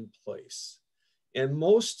happening in place. And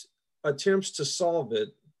most attempts to solve it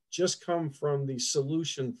just come from the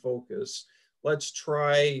solution focus. Let's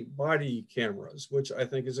try body cameras, which I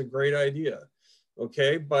think is a great idea.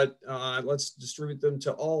 Okay, but let's distribute them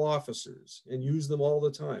to all officers and use them all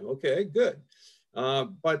the time. Okay, good.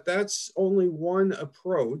 But that's only one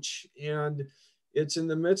approach, and it's in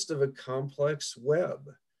the midst of a complex web.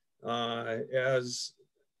 As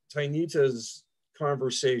Tainita's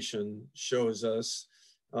conversation shows us,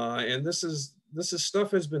 and this is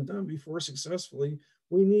stuff has been done before successfully.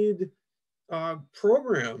 We need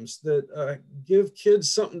programs that give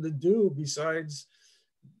kids something to do besides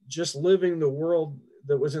just living the world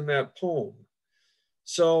that was in that poem.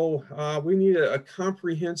 So we need a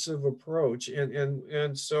comprehensive approach,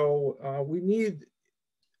 and so we need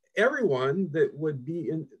everyone that would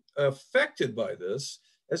be affected by this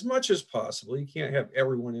as much as possible. You can't have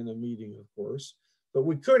everyone in a meeting, of course, but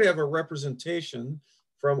we could have a representation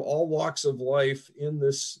from all walks of life in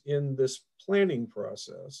this planning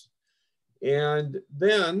process. And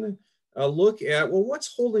then look at, well,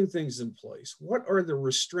 what's holding things in place? What are the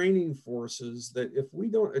restraining forces that if we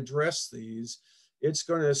don't address these, it's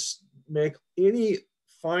going to make any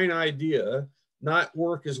fine idea not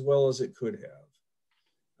work as well as it could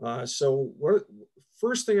have. So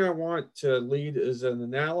first thing I want to lead is an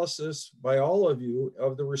analysis by all of you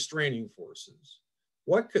of the restraining forces.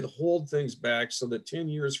 What could hold things back so that 10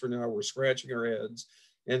 years from now, we're scratching our heads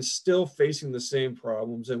and still facing the same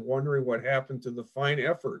problems and wondering what happened to the fine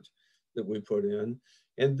effort that we put in.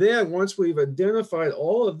 And then once we've identified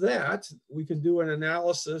all of that, we can do an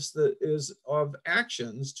analysis that is of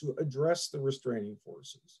actions to address the restraining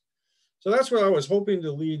forces. So that's what I was hoping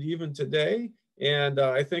to lead even today. And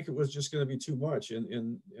I think it was just going to be too much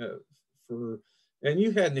and you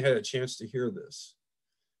hadn't had a chance to hear this.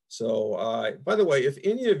 So by the way, if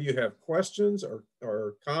any of you have questions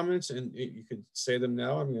or comments, and you could say them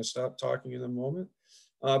now, I'm going to stop talking in a moment,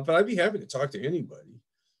 but I'd be happy to talk to anybody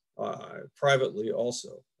privately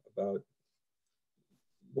also about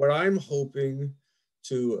what I'm hoping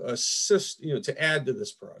to assist, to add to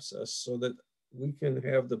this process so that we can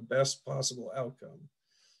have the best possible outcome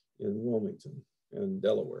in Wilmington and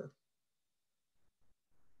Delaware.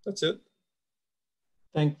 That's it.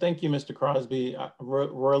 Thank you, Mr. Crosby. I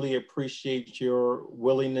really appreciate your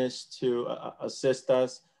willingness to assist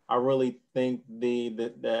us. I really think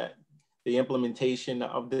the implementation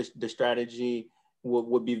of the strategy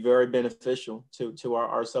would be very beneficial to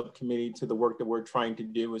our subcommittee, to the work that we're trying to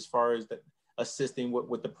do as far as assisting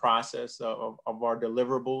with the process of our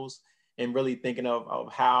deliverables, and really thinking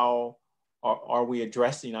of how are we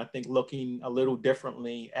addressing? I think looking a little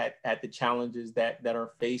differently at the challenges that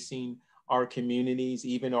are facing our communities,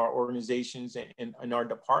 even our organizations and our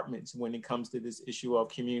departments when it comes to this issue of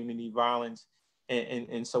community violence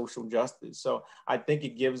and social justice. So I think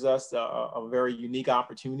it gives us a very unique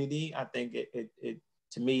opportunity. I think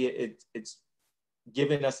to me, it's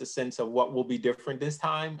giving us a sense of what will be different this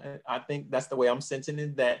time. I think that's the way I'm sensing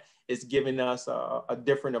it, that it's giving us a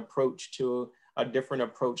different approach toward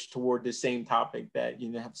the same topic that, you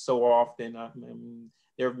know, have so often,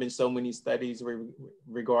 there have been so many studies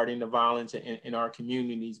regarding the violence in our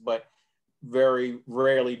communities, but very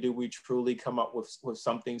rarely do we truly come up with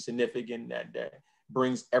something significant that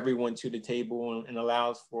brings everyone to the table and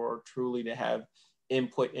allows for truly to have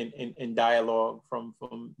input and dialogue from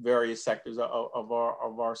various sectors of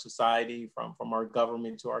our society, from our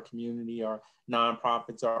government to our community, our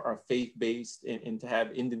nonprofits, our faith-based, and to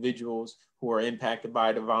have individuals who are impacted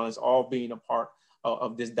by the violence all being a part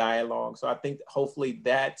of this dialogue. So I think hopefully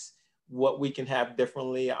that's what we can have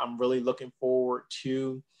differently. I'm really looking forward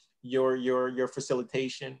to your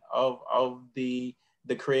facilitation of the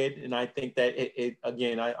CRID, and I think that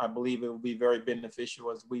again, I believe it will be very beneficial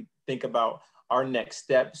as we think about our next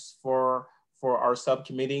steps for our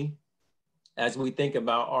subcommittee, as we think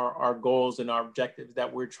about our goals and our objectives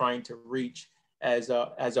that we're trying to reach as an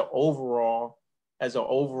overall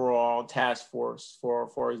task force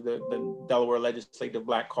for the Delaware Legislative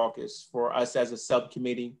Black Caucus, for us as a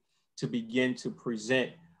subcommittee to begin to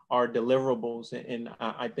present our deliverables. And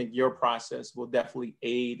I think your process will definitely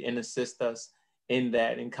aid and assist us in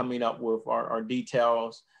that, and coming up with our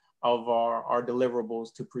details of our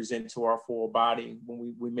deliverables to present to our full body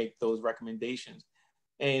when we make those recommendations.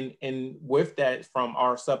 And with that, from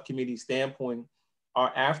our subcommittee standpoint,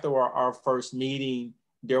 after our first meeting,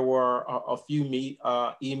 there were a few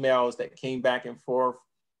emails that came back and forth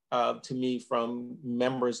to me from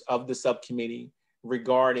members of the subcommittee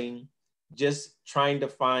regarding just trying to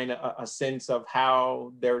find a sense of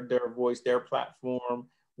how their voice, their platform,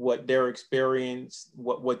 what their experience,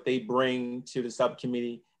 what they bring to the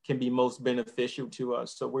subcommittee can be most beneficial to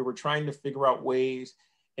us. So we were trying to figure out ways,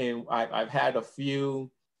 and I've had a few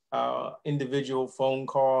individual phone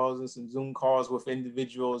calls and some Zoom calls with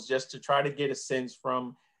individuals just to try to get a sense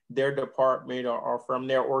from their department or from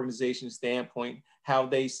their organization standpoint, how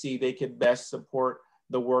they see they could best support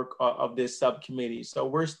the work of this subcommittee. So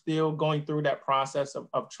we're still going through that process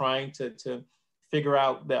of trying to figure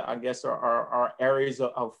out I guess our areas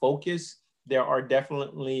of focus. There are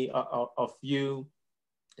definitely a few,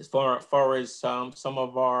 as far as some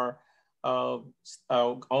of our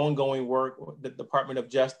ongoing work, the Department of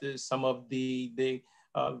Justice, some of the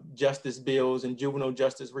justice bills and juvenile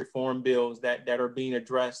justice reform bills that are being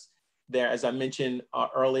addressed there. As I mentioned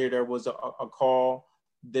earlier, there was a call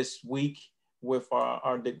this week with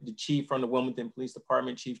the chief from the Wilmington Police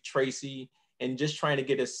Department, Chief Tracy, and just trying to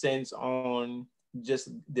get a sense on just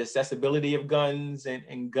the accessibility of guns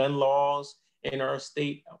and gun laws in our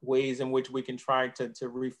state, ways in which we can try to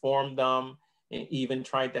reform them, and even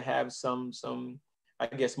try to have some I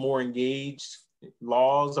guess, more engaged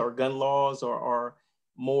laws or gun laws or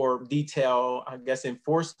more detailed, I guess,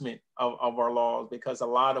 enforcement of our laws, because a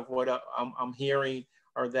lot of what I'm hearing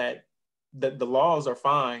are that the laws are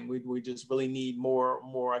fine. We just really need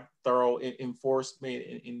more thorough enforcement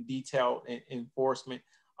and detailed enforcement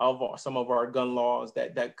of some of our gun laws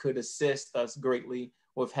that could assist us greatly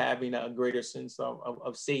with having a greater sense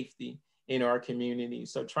of safety in our community.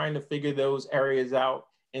 So trying to figure those areas out.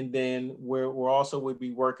 And then we're also would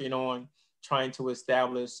be working on trying to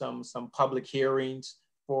establish some public hearings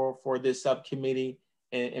for this subcommittee,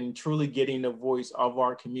 and truly getting the voice of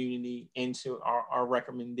our community into our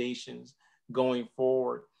recommendations going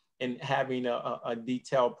forward, and having a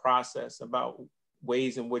detailed process about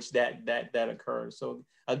ways in which that occurs. So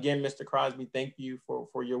again, Mr. Crosby, thank you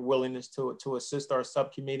for your willingness to assist our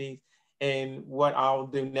subcommittee. And what I'll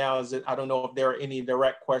do now is that I don't know if there are any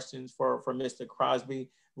direct questions for Mr. Crosby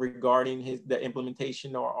regarding the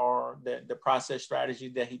implementation or the process strategy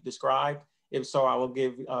that he described. If so, I will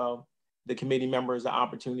give the committee members the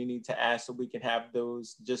opportunity to ask, so we can have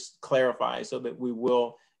those just clarified, so that we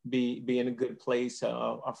will be in a good place,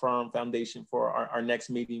 a firm foundation for our next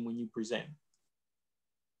meeting when you present.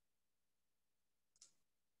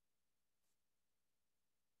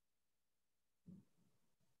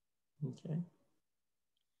 Okay.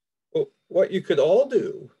 Well, what you could all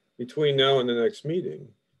do between now and the next meeting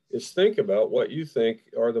is think about what you think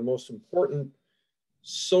are the most important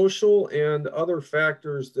social and other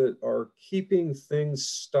factors that are keeping things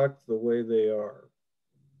stuck the way they are,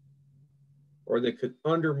 or they could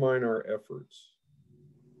undermine our efforts.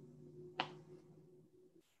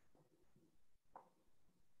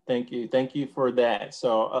 Thank you. Thank you for that.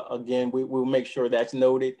 So again, we'll make sure that's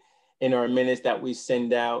noted in our minutes that we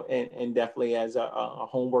send out, and definitely as a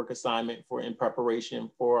homework assignment for in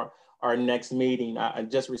preparation for our next meeting. I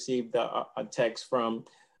just received a text from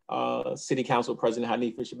City Council President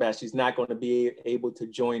Hanifa Shabazz. She's not going to be able to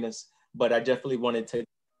join us, but I definitely wanted to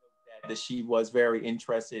note that she was very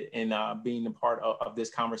interested in being a part of this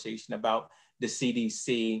conversation about the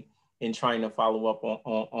CDC and trying to follow up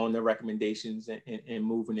on the recommendations and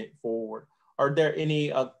moving it forward. Are there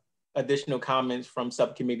any additional comments from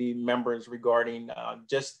subcommittee members regarding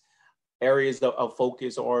just areas of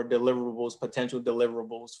focus or deliverables, potential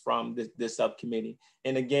deliverables from this subcommittee?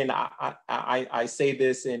 And again, I say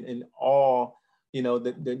this in all, you know,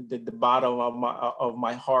 the bottom of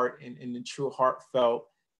my heart and the true heartfelt,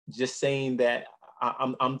 just saying that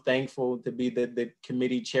I'm thankful to be the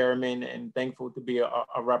committee chairman and thankful to be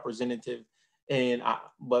a representative. And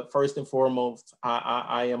but first and foremost,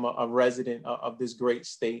 I am a resident of this great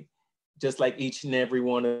state, just like each and every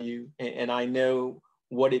one of you. And I know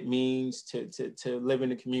what it means to live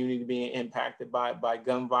in a community being impacted by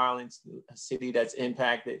gun violence, a city that's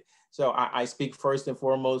impacted. So I speak first and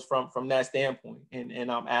foremost from that standpoint.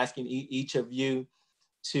 And I'm asking each of you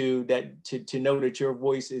to know that your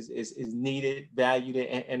voice is needed, valued,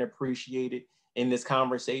 and appreciated in this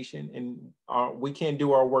conversation. And we can't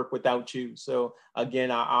do our work without you. So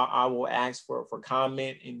again, I will ask for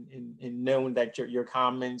comment and knowing that your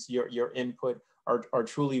comments, your input are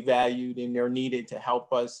truly valued and they're needed to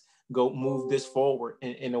help us move this forward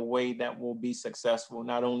in a way that will be successful,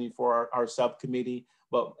 not only for our subcommittee,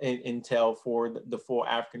 but intel for the full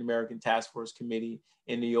African American Task Force Committee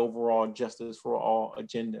and the overall Justice for All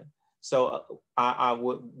agenda. So I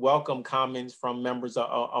would welcome comments from members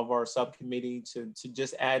of our subcommittee to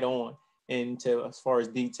just add on into as far as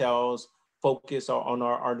details, focus on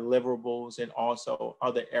our deliverables, and also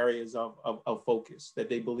other areas of focus that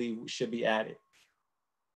they believe should be added.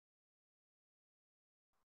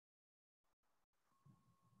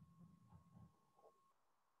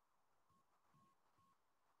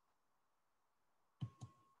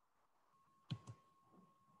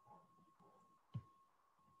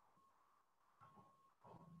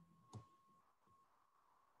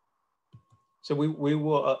 So we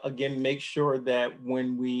will again make sure that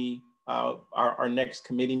when we our next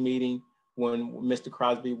committee meeting, when Mr.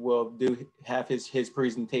 Crosby will have his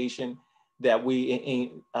presentation, that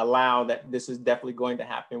we allow that this is definitely going to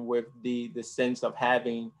happen with the sense of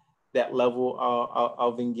having that level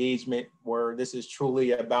of engagement where this is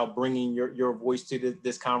truly about bringing your voice to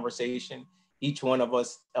this conversation. Each one of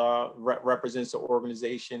us represents an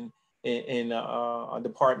organization in a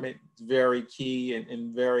department. It's very key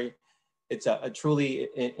and very, it's a truly,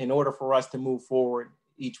 in order for us to move forward,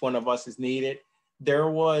 each one of us is needed. There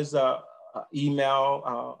was a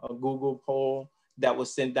email, a Google poll that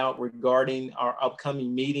was sent out regarding our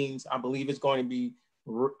upcoming meetings. I believe it's going to be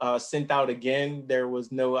sent out again. There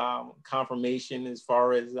was no confirmation as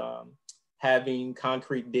far as having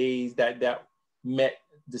concrete days that met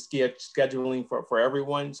the scheduling for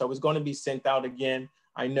everyone. So it's going to be sent out again.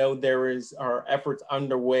 I know our efforts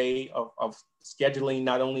underway of scheduling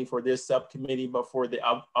not only for this subcommittee, but for the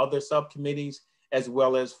other subcommittees, as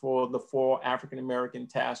well as for the full African American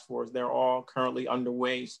Task Force. They're all currently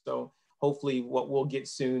underway. So hopefully what we'll get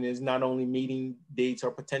soon is not only meeting dates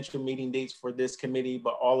or potential meeting dates for this committee,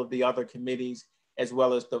 but all of the other committees, as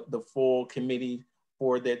well as the full committee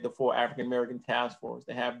for the full African American Task Force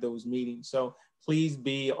to have those meetings. So please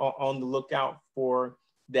be on the lookout for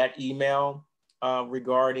that email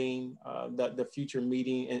regarding the future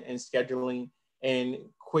meeting and scheduling. And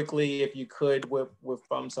quickly, if you could, with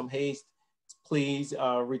some haste, please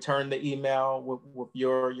return the email with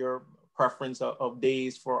your preference of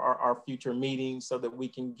days for our future meetings so that we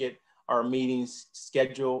can get our meetings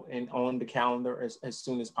scheduled and on the calendar as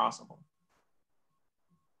soon as possible.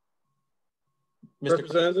 Mr.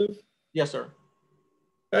 Representative? Yes, sir.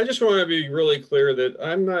 I just want to be really clear that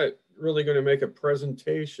I'm not really going to make a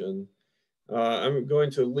presentation. I'm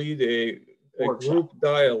going to lead a group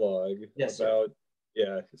dialogue about,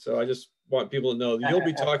 yeah. So I just want people to know that you'll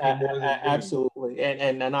be talking more than me. Absolutely.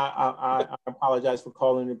 And I apologize for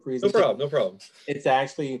calling the presentation. No problem, no problem. It's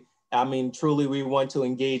actually, I mean, truly we want to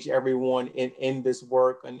engage everyone in this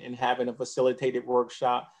work and having a facilitated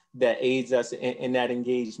workshop that aids us in that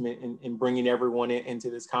engagement and bringing everyone into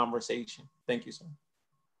this conversation. Thank you, sir.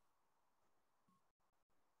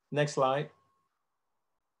 Next slide.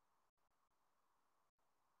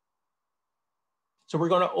 So we're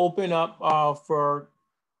going to open up for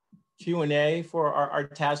Q&A for our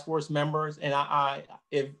task force members. And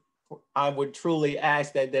if I would truly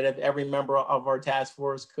ask that if every member of our task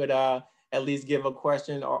force could at least give a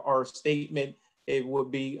question or statement, it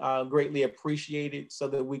would be greatly appreciated so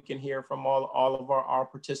that we can hear from all of our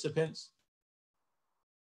participants.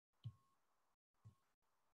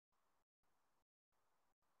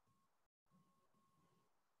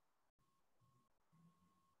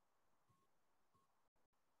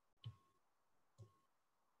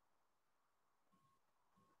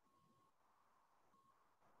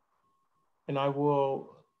 And I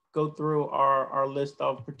will go through our list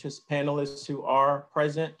of panelists who are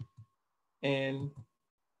present and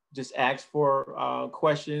just ask for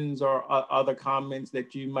questions or other comments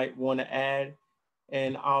that you might want to add.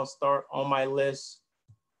 And I'll start on my list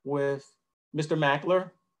with Mr.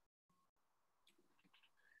 Mackler.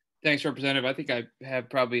 Thanks, Representative. I think I have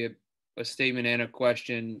probably a statement and a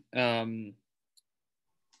question.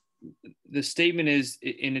 The statement is,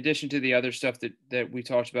 in addition to the other stuff that we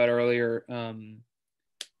talked about earlier,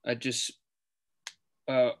 I just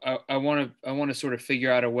I want to sort of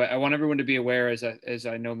figure out a way. I want everyone to be aware, as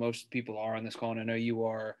I know most people are on this call, and I know you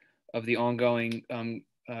are, of the ongoing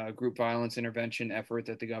group violence intervention effort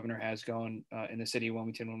that the governor has going in the city of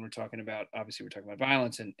Wilmington. When we're talking about, obviously, we're talking about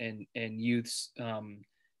violence and youths, and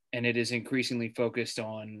it is increasingly focused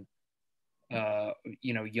on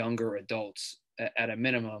younger adults at a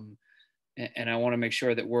minimum. And I want to make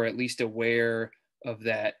sure that we're at least aware of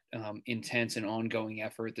that intense and ongoing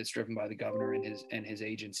effort that's driven by the governor and his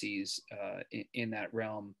agencies in that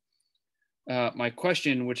realm. My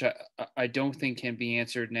question, which I don't think can be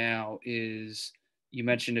answered now, is you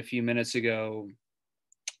mentioned a few minutes ago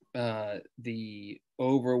the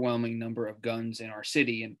overwhelming number of guns in our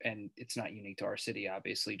city, and it's not unique to our city,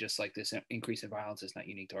 obviously, just like this increase in violence is not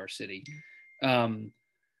unique to our city.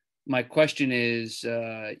 My question is,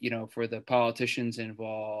 for the politicians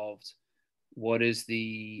involved, what is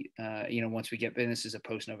the, once we get, and this is a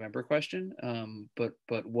post-November question,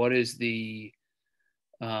 but what is the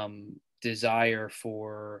desire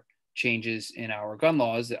for changes in our gun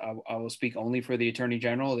laws? I will speak only for the Attorney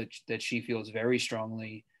General, that she feels very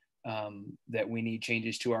strongly that we need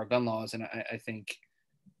changes to our gun laws. And I think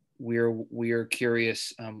we're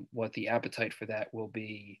curious what the appetite for that will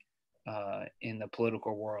be in the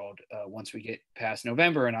political world once we get past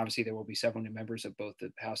November. And obviously there will be several new members of both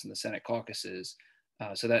the House and the Senate caucuses.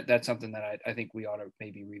 So that's something that I think we ought to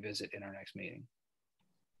maybe revisit in our next meeting.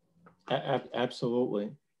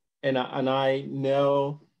 Absolutely. And I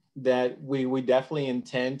know that we definitely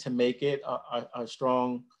intend to make it a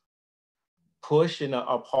strong push and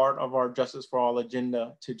a part of our Justice for All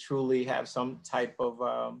agenda to truly have some type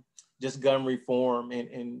of just gun reform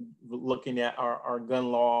and looking at our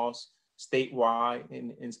gun laws statewide,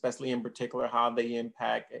 and especially in particular how they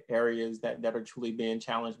impact areas that are truly being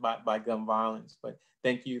challenged by gun violence. But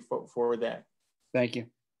thank you for that. Thank you.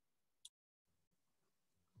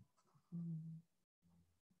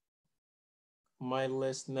 My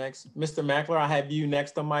list next. Mr. Mackler, I have you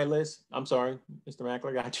next on my list. I'm sorry, Mr.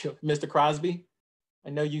 Mackler, got you. Mr. Crosby, I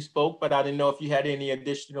know you spoke, but I didn't know if you had any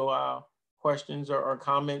additional questions or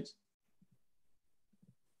comments.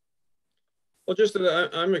 Well, just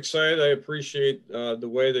that I'm excited. I appreciate the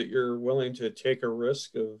way that you're willing to take a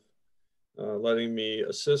risk of letting me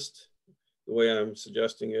assist the way I'm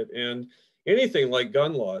suggesting it. And anything like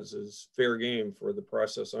gun laws is fair game for the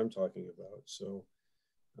process I'm talking about. So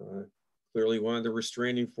clearly one of the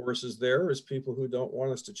restraining forces there is people who don't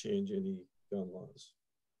want us to change any gun laws.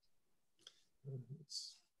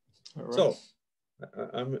 Right. So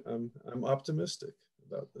I'm optimistic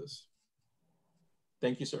about this.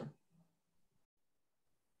 Thank you, sir.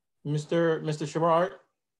 Mr. Sherrard?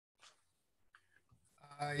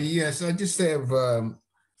 Yes, I just have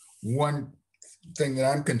one thing that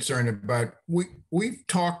I'm concerned about. We've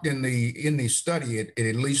talked in the study, at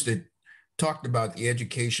least it talked about the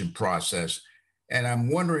education process. And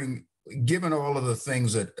I'm wondering, given all of the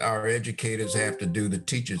things that our educators have to do, the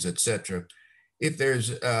teachers, et cetera, if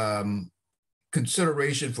there's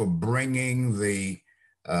consideration for bringing the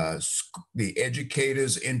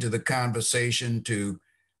educators into the conversation to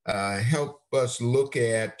help us look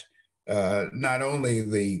at not only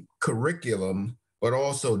the curriculum, but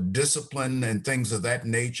also discipline and things of that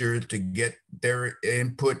nature to get their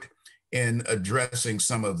input in addressing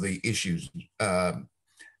some of the issues.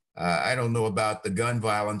 I don't know about the gun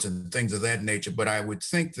violence and things of that nature, but I would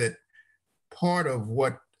think that part of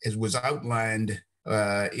what was outlined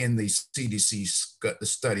in the CDC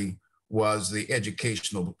study was the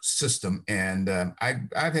educational system. And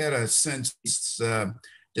I've had a sense,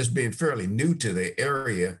 just being fairly new to the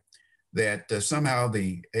area, that somehow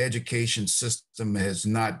the education system has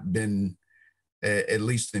not been at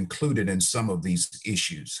least included in some of these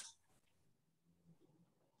issues?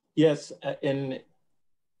 Yes, and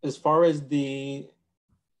as far as the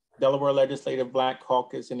Delaware Legislative Black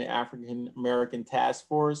Caucus and the African American Task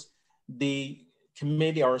Force, the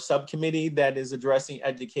committee or subcommittee that is addressing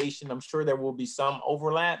education, I'm sure there will be some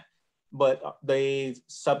overlap, but the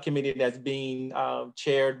subcommittee that's being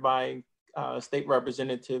chaired by State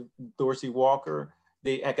Representative Dorsey Walker,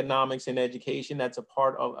 the economics and education, that's a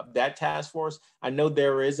part of that task force. I know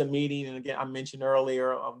there is a meeting, and again, I mentioned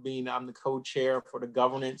earlier I'm the co-chair for the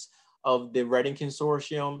governance of the Reading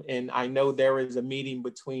Consortium, and I know there is a meeting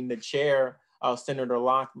between the chair, Senator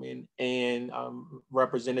Lockman, and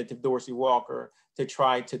Representative Dorsey Walker to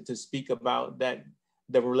try to speak about that,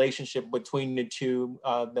 the relationship between the two,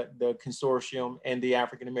 the consortium and the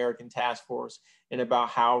African American Task Force, and about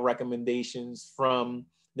how recommendations from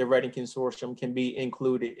the Reading Consortium can be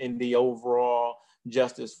included in the overall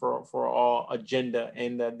justice for all agenda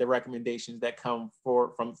and the recommendations that come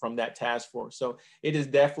from that task force. So it is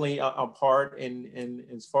definitely a part, and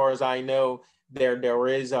as far as I know, there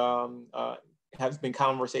is has been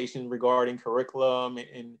conversation regarding curriculum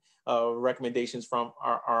and recommendations from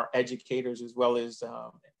our educators, as well as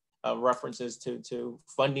references to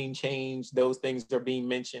funding change. Those things are being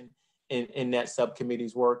mentioned in that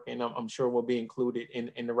subcommittee's work, and I'm sure will be included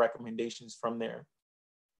in the recommendations from there.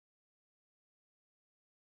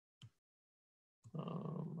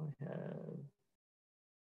 I have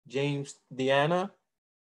James Deanna.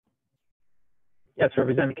 Yes,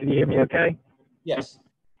 Representative, can you hear me okay? Yes.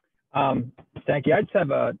 Thank you. I just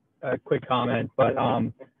have a quick comment, but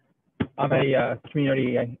I'm a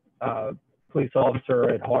community police officer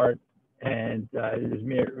at heart, and it is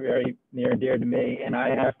very near and dear to me. And I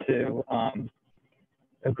have to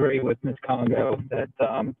agree with Ms. Congo that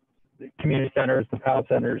the community centers, the PAL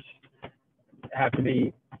centers have to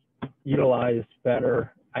be utilized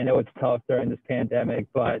better. I know it's tough during this pandemic,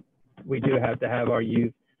 but we do have to have our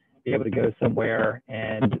youth be able to go somewhere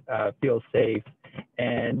and feel safe.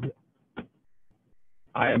 And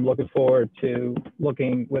I am looking forward to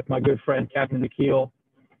looking with my good friend, Captain McKeel,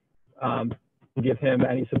 to give him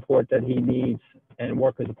any support that he needs and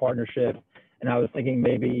work as a partnership. And I was thinking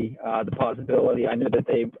maybe the possibility, I know that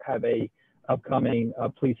they have a upcoming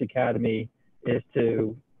police academy, is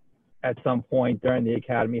to, at some point during the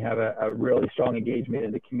academy, have a really strong engagement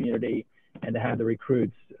in the community and to have the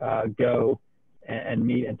recruits go and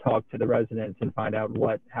meet and talk to the residents and find out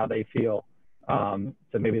how they feel.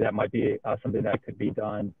 So maybe that might be something that could be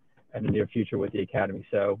done in the near future with the academy.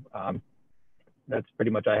 So that's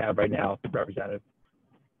pretty much I have right now, Representative.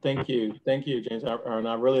 Thank you, James. And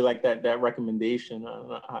I really like that recommendation.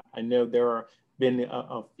 I know there have been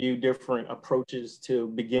a few different approaches to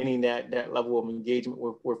beginning that level of engagement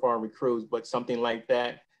with our recruits, but something like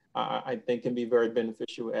that I think can be very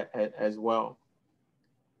beneficial as well.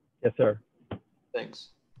 Yes, sir. Thanks.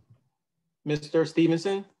 Mr.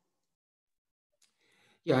 Stevenson?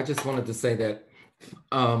 Yeah, I just wanted to say that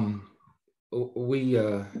we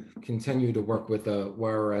continue to work with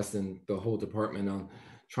YRS and the whole department on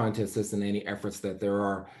trying to assist in any efforts that there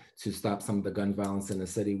are to stop some of the gun violence in the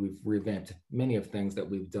city. We've revamped many of things that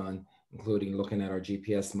we've done, including looking at our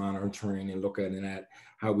GPS monitoring and looking at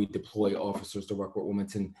how we deploy officers to work with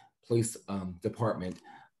Wilmington Police Department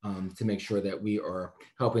to make sure that we are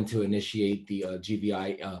helping to initiate the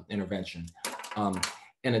GVI intervention.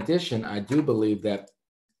 In addition, I do believe that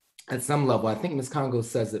at some level, I think Ms. Congo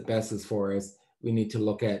says it best as far as we need to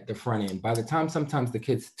look at the front end. By the time sometimes the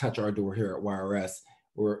kids touch our door here at YRS,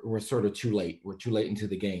 we're sort of too late. We're too late into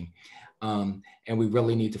the game. And we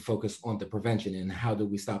really need to focus on the prevention and how do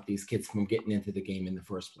we stop these kids from getting into the game in the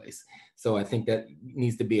first place. So I think that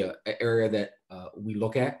needs to be an area that we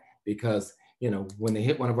look at, because when they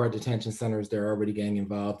hit one of our detention centers, they're already gang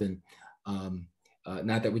involved, and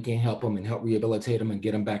not that we can't help them and help rehabilitate them and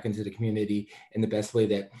get them back into the community in the best way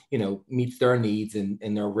that meets their needs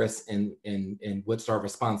and their risks and what's our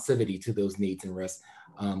responsivity to those needs and risks.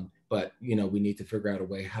 But we need to figure out a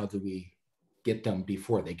way, how do we get them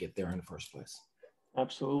before they get there in the first place?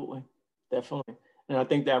 Absolutely, definitely. And I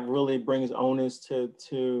think that really brings onus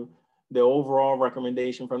to the overall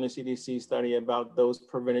recommendation from the CDC study about those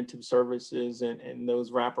preventative services and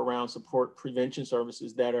those wraparound support prevention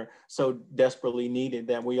services that are so desperately needed,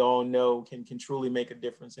 that we all know can truly make a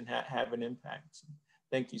difference and have an impact. So,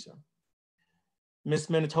 thank you, sir. Ms.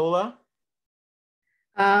 Minatola?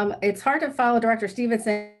 It's hard to follow Director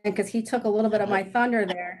Stevenson because he took a little bit of my thunder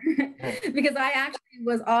there, because I actually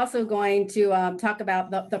was also going to talk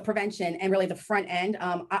about the prevention and really the front end.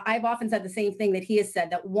 I've often said the same thing that he has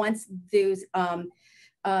said, that once those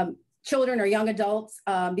children or young adults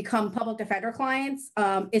become public defender clients,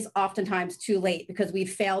 it's oftentimes too late because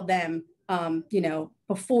we've failed them,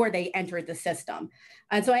 before they entered the system.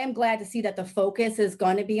 And so I am glad to see that the focus is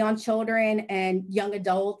going to be on children and young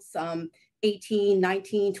adults, 18,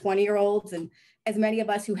 19, 20-year-olds. And as many of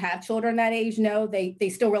us who have children that age know, they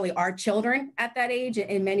still really are children at that age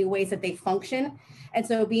in many ways that they function. And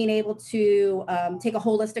so being able to take a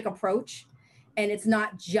holistic approach, and it's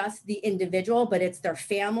not just the individual, but it's their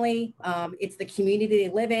family, it's the community they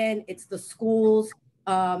live in, it's the schools.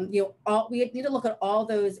 We need to look at all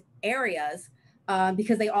those areas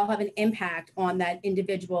because they all have an impact on that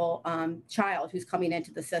individual child who's coming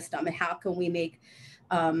into the system. And how can we make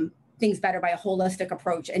things better by a holistic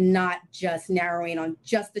approach and not just narrowing on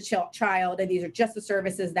just the child, and these are just the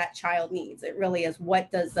services that child needs. It really is,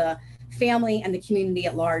 what does the family and the community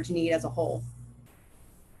at large need as a whole?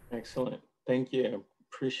 Excellent. Thank you.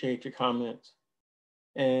 Appreciate your comments.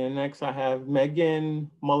 And next I have Megan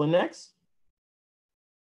Mullinex.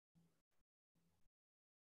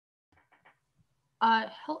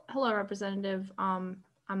 Hello, Representative. I'm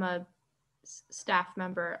a staff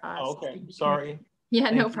member. Okay, sorry. Yeah,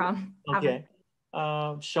 Thank no you. problem. Okay.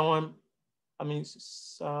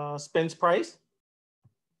 Spence Price.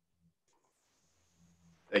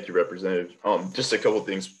 Thank you, Representative. Just a couple of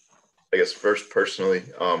things, I guess. First, personally,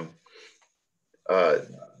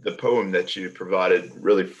 the poem that you provided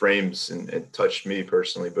really frames and touched me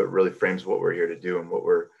personally, but really frames what we're here to do and what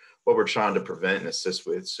we're trying to prevent and assist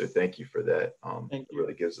with. So thank you for that. It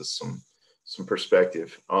really gives us some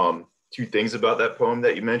perspective. Two things about that poem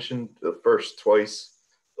that you mentioned. The first, twice,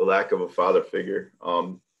 the lack of a father figure.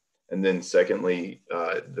 And then secondly,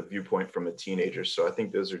 the viewpoint from a teenager. So I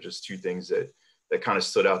think those are just two things that kind of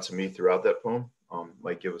stood out to me throughout that poem.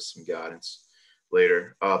 Might give us some guidance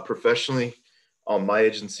later. Professionally, my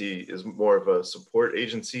agency is more of a support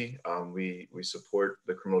agency. We support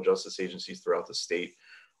the criminal justice agencies throughout the state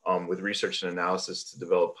with research and analysis to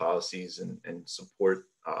develop policies and support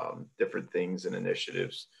different things and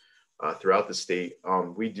initiatives throughout the state.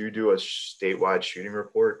 We do a statewide shooting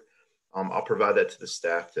report. I'll provide that to the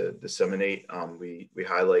staff to disseminate. We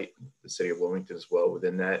highlight the city of Wilmington as well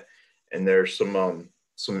within that. And there's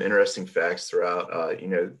some interesting facts throughout,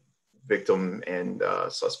 victim and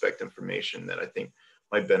suspect information that I think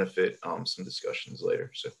might benefit some discussions later.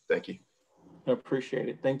 So thank you. I appreciate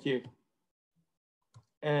it. Thank you.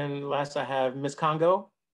 And last I have Ms. Congo.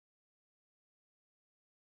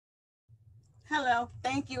 Hello,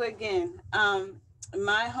 thank you again.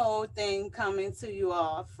 My whole thing coming to you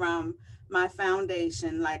all from my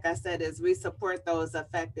foundation, like I said, is we support those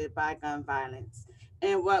affected by gun violence.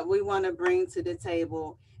 And what we want to bring to the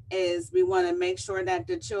table is we want to make sure that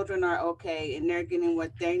the children are okay and they're getting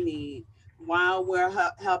what they need while we're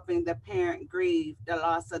helping the parent grieve the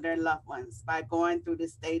loss of their loved ones by going through the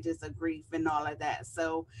stages of grief and all of that.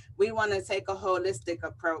 So we want to take a holistic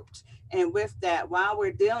approach. And with that, while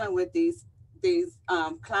we're dealing with these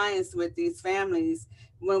clients, with these families,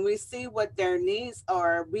 when we see what their needs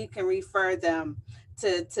are, we can refer them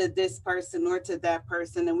to this person or to that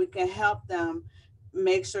person, and we can help them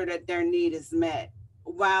make sure that their need is met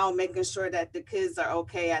while making sure that the kids are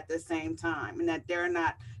okay at the same time and that they're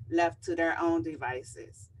not left to their own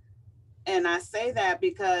devices. And I say that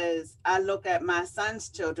because I look at my son's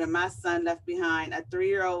children. My son left behind a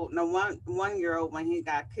 3-year-old and a one-year-old when he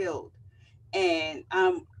got killed. And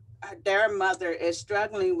their mother is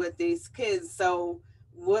struggling with these kids. So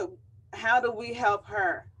how do we help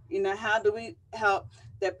her? How do we help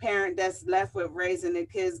the parent that's left with raising the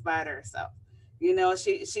kids by herself?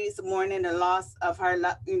 She's mourning the loss of her,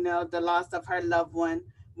 the loss of her loved one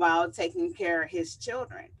while taking care of his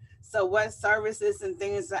children. So what services and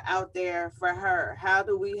things are out there for her? How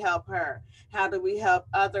do we help her? How do we help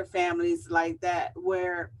other families like that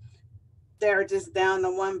where they're just down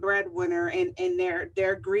to one breadwinner and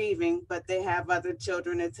they're grieving, but they have other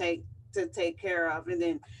children to take care of, and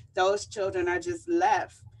then those children are just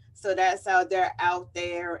left. So that's how they're out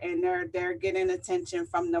there and they're getting attention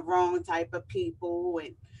from the wrong type of people,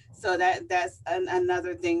 and so that's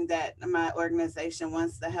another thing that my organization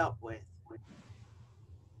wants to help with.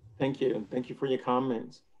 Thank you. Thank you for your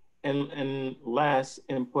comments. And last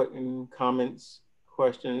input and comments,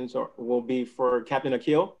 questions will be for Captain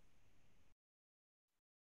Akil.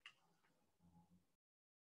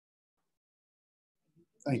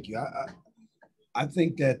 Thank you. I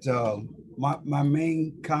think that my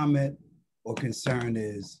main comment or concern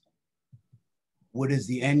is, what is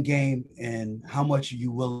the end game and how much are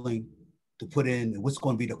you willing to put in, and what's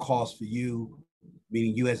going to be the cost for you,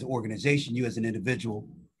 meaning you as an organization, you as an individual,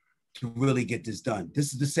 to really get this done.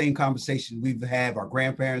 This is the same conversation we've had, our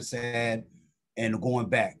grandparents had, and going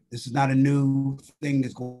back. This is not a new thing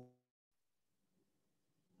that's going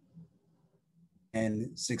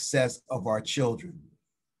and success of our children.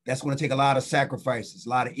 That's going to take a lot of sacrifices, a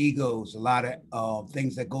lot of egos, a lot of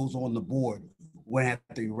things that goes on the board. We're going to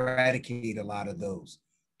have to eradicate a lot of those.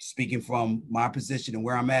 Speaking from my position and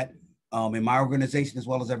where I'm at in my organization, as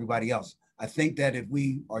well as everybody else, I think that if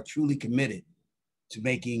we are truly committed to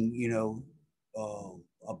making,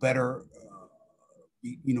 a better,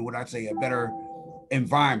 what I'd say, a better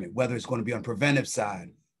environment, whether it's going to be on preventive side,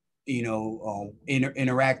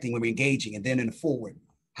 interacting, we're engaging, and then in the forward,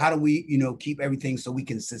 how do we, keep everything so we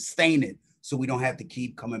can sustain it, so we don't have to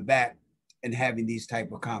keep coming back and having these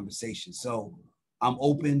type of conversations. So I'm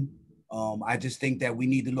open. I just think that we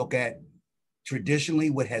need to look at traditionally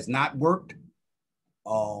what has not worked,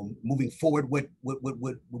 moving forward what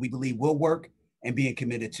we believe will work, and being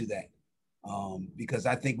committed to that. Because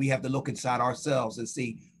I think we have to look inside ourselves and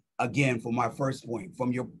see, again, from my first point,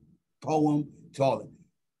 from your poem to all of it,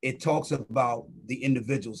 it talks about the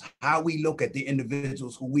individuals, how we look at the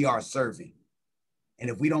individuals who we are serving. And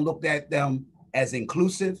if we don't look at them as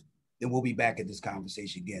inclusive, then we'll be back at this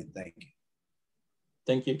conversation again. Thank you.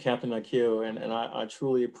 Thank you, Captain Akil. And I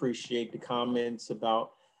truly appreciate the comments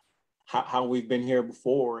about how we've been here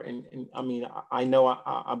before. And I mean, I know,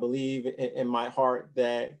 I believe in my heart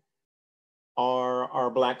that our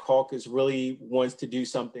Black Caucus really wants to do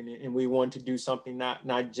something, and we want to do something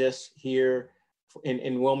not just here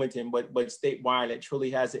in Wilmington, but statewide, that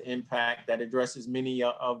truly has an impact, that addresses many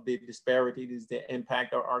of the disparities that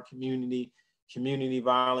impact our community. Community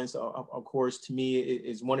violence, of course, to me,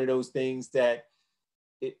 is one of those things that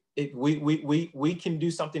we can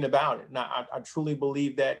do something about it. Now, I truly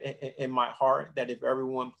believe that in my heart, that if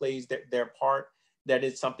everyone plays their part, that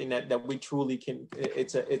it's something that we truly can,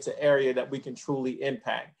 it's an area that we can truly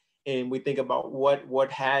impact. And we think about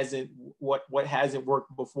what hasn't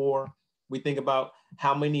worked before. We think about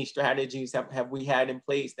how many strategies have we had in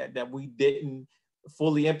place that we didn't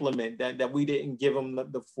fully implement, that we didn't give them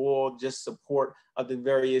the full just support of the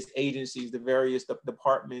various agencies, the various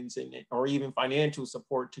departments, or even financial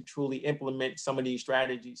support to truly implement some of these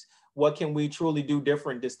strategies. What can we truly do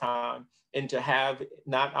different this time? And to have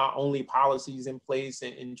not only policies in place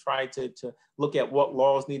and try to look at what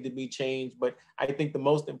laws need to be changed, but I think the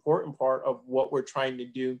most important part of what we're trying to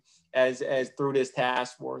do as through this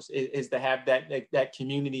task force is to have that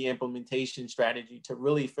community implementation strategy to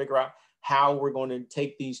really figure out how we're going to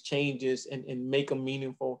take these changes and make them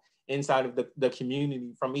meaningful inside of the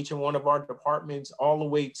community, from each and one of our departments all the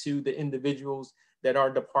way to the individuals that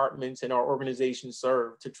our departments and our organizations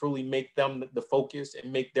serve, to truly make them the focus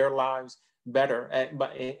and make their lives better.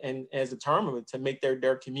 And as a term of it, to make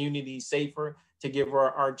their communities safer, to give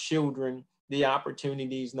our children the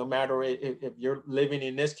opportunities, no matter if you're living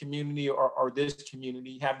in this community or this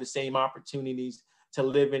community, have the same opportunities to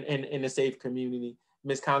live in a safe community.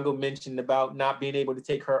 Ms. Congo mentioned about not being able to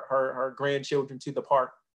take her grandchildren to the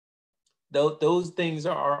park. Those things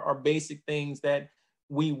are basic things that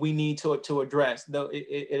we need to address. Though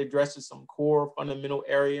it addresses some core fundamental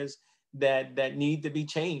areas that need to be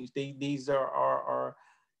changed. These are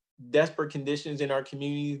desperate conditions in our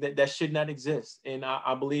community that should not exist. And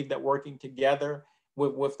I believe that working together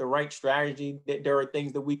with the right strategy, that there are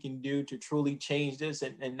things that we can do to truly change this,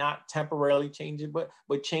 and not temporarily change it,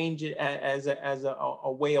 but change it as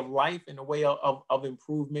a way of life and a way of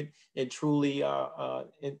improvement, and truly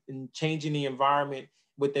in changing the environment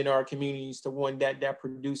within our communities to one that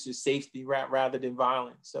produces safety rather than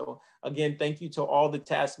violence. So again, thank you to all the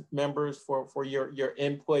task members for your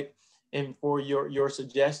input and for your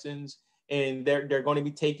suggestions. And they're going to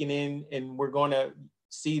be taken in, and we're going to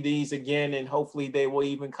see these again, and hopefully they will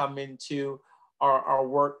even come into our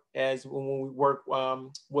work as when we work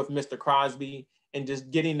with Mr. Crosby, and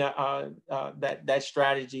just getting that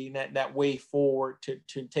strategy and that way forward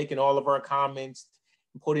to taking all of our comments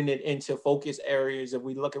and putting it into focus areas. If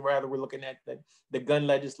we're looking at the gun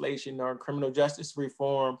legislation or criminal justice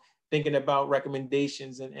reform, thinking about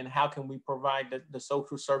recommendations and how can we provide the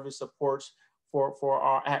social service supports for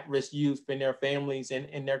our at-risk youth and their families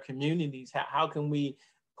and their communities. How can we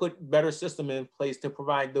put better system in place to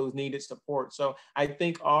provide those needed support? So I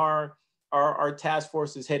think our task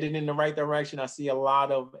force is headed in the right direction. I see a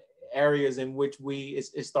lot of areas in which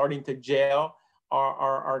it's starting to gel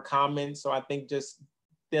our comments. So I think just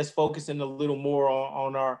focusing a little more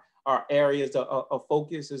on our areas of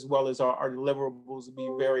focus, as well as our deliverables,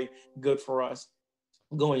 will be very good for us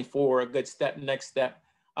going forward. A good next step.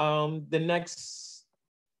 The next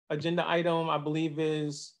agenda item, I believe,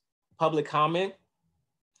 is public comment.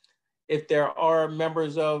 If there are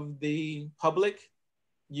members of the public,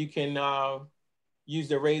 you can use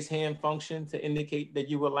the raise hand function to indicate that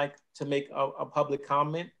you would like to make a public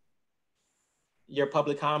comment. Your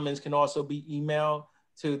public comments can also be emailed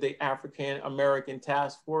to the African American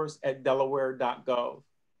Task Force at delaware.gov.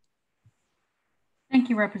 Thank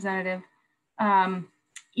you, Representative.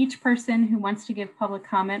 Each person who wants to give public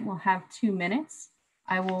comment will have 2 minutes.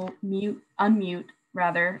 I will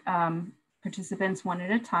unmute participants one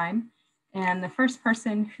at a time. And the first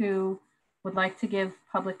person who would like to give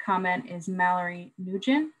public comment is Mallory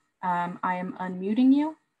Nugent. I am unmuting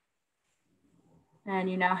you. And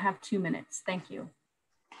you now have 2 minutes. Thank you.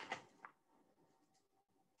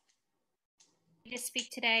 To speak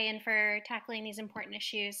today and for tackling these important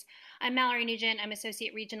issues. I'm Mallory Nugent. I'm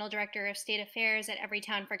Associate Regional Director of State Affairs at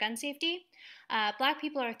Everytown for Gun Safety. Black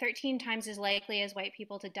people are 13 times as likely as white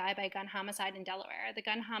people to die by gun homicide in Delaware. The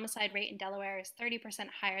gun homicide rate in Delaware is 30%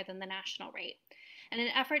 higher than the national rate. In an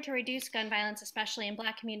effort to reduce gun violence, especially in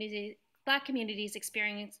Black communities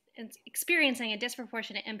experiencing a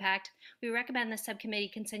disproportionate impact, we recommend the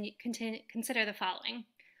subcommittee consider the following.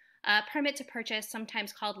 Permit to purchase,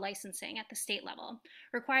 sometimes called licensing, at the state level,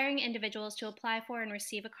 requiring individuals to apply for and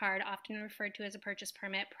receive a card, often referred to as a purchase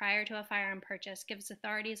permit, prior to a firearm purchase, gives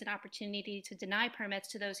authorities an opportunity to deny permits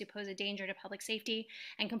to those who pose a danger to public safety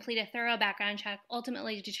and complete a thorough background check,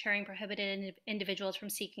 ultimately deterring prohibited individuals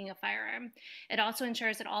from seeking a firearm. It also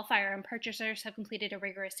ensures that all firearm purchasers have completed a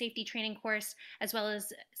rigorous safety training course, as well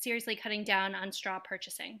as seriously cutting down on straw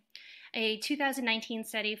purchasing. A 2019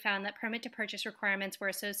 study found that permit to purchase requirements were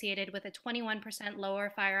associated with a 21%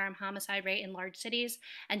 lower firearm homicide rate in large cities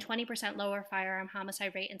and 20% lower firearm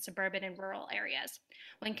homicide rate in suburban and rural areas.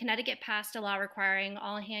 When Connecticut passed a law requiring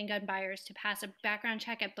all handgun buyers to pass a background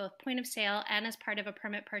check at both point of sale and as part of a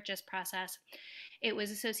permit purchase process, it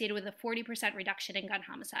was associated with a 40% reduction in gun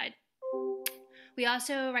homicide. We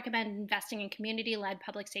also recommend investing in community-led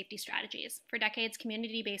public safety strategies. For decades,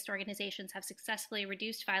 community-based organizations have successfully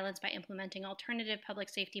reduced violence by implementing alternative public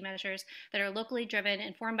safety measures that are locally driven,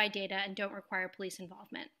 informed by data, and don't require police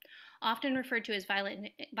involvement. Often referred to as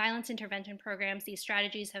violence intervention programs, these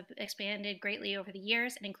strategies have expanded greatly over the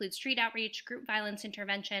years and include street outreach, group violence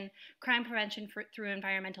intervention, crime prevention through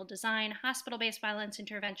environmental design, hospital-based violence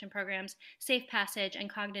intervention programs, safe passage, and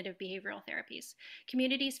cognitive behavioral therapies.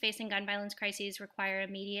 Communities facing gun violence crises require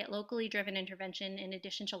immediate, locally driven intervention in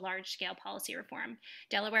addition to large-scale policy reform.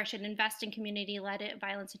 Delaware should invest in community-led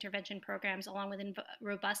violence intervention programs along with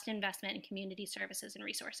robust investment in community services and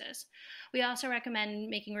resources. We also recommend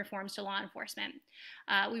making reforms to law enforcement.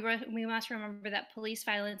 We must remember that police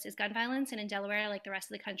violence is gun violence, and in Delaware, like the rest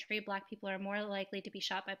of the country, Black people are more likely to be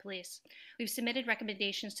shot by police. We've submitted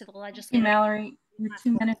recommendations to the legislature. Mallory, your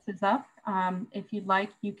 2 minutes is up. If you'd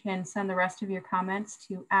like, you can send the rest of your comments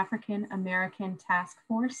to African American Task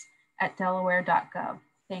Force at delaware.gov.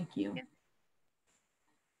 Thank you. Yeah.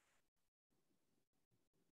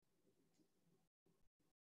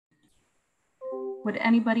 Would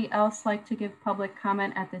anybody else like to give public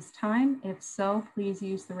comment at this time? If so, please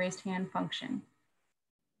use the raised hand function.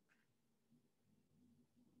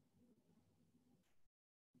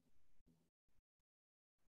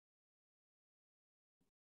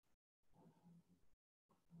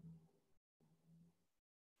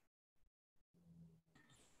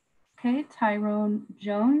 Okay, Tyrone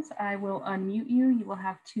Jones, I will unmute you. You will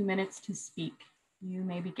have 2 minutes to speak. You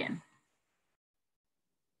may begin.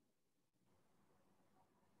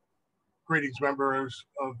 Greetings, members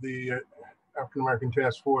of the African American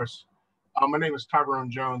Task Force. My name is Tyrone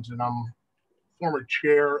Jones, and I'm former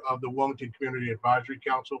chair of the Wilmington Community Advisory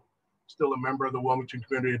Council, still a member of the Wilmington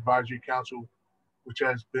Community Advisory Council, which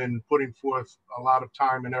has been putting forth a lot of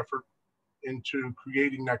time and effort into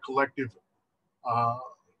creating that collective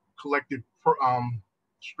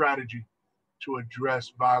strategy to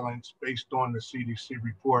address violence based on the CDC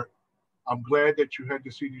report. I'm glad that you had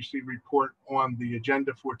the CDC report on the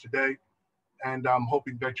agenda for today, and I'm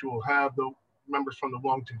hoping that you will have the members from the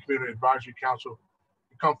Wilmington Community Advisory Council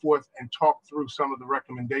to come forth and talk through some of the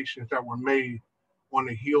recommendations that were made on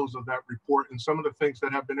the heels of that report and some of the things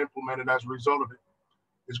that have been implemented as a result of it.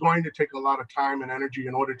 It's going to take a lot of time and energy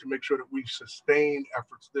in order to make sure that we sustain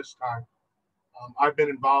efforts this time. I've been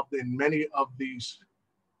involved in many of these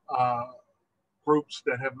groups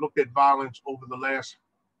that have looked at violence over the last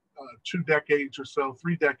 2 decades or so,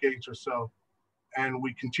 3 decades or so, and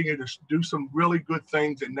we continue to do some really good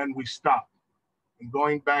things and then we stop. And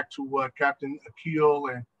going back to what Captain Akil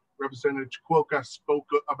and Representative Chikwuka spoke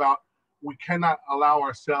about, we cannot allow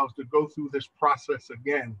ourselves to go through this process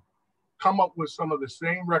again. Come up with some of the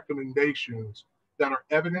same recommendations that are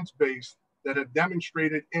evidence-based that have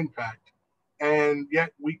demonstrated impact, and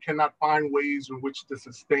yet we cannot find ways in which to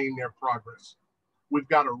sustain their progress. We've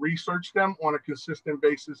got to research them on a consistent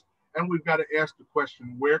basis, and we've got to ask the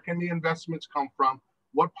question, where can the investments come from?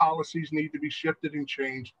 What policies need to be shifted and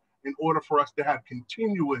changed in order for us to have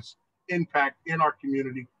continuous impact in our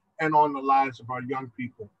community and on the lives of our young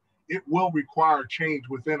people? It will require change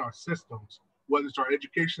within our systems, whether it's our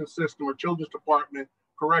education system or children's department,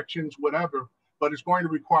 corrections, whatever, but it's going to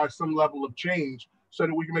require some level of change so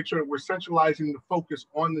that we can make sure that we're centralizing the focus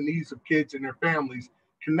on the needs of kids and their families,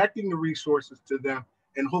 connecting the resources to them,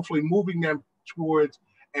 and hopefully moving them towards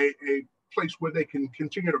a place where they can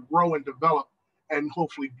continue to grow and develop and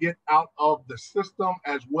hopefully get out of the system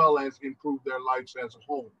as well as improve their lives as a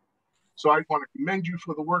whole. So I want to commend you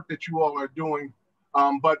for the work that you all are doing,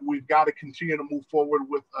 but we've got to continue to move forward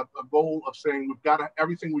with a goal of saying we've got to,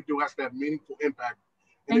 everything we do has to have meaningful impact.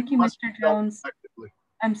 Thank you, Mr. Jones.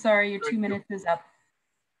 I'm sorry, your 2 minutes is up.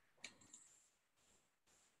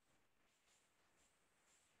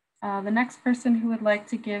 The next person who would like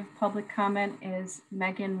to give public comment is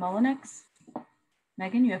Megan Mullenix.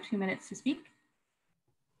 Megan, you have 2 minutes to speak.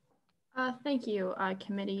 Thank you,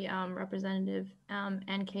 committee representative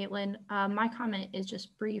and Caitlin. My comment is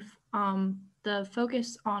just brief. The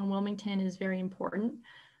focus on Wilmington is very important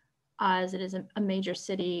as it is a major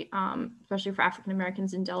city, especially for African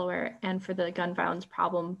Americans in Delaware and for the gun violence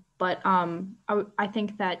problem. But I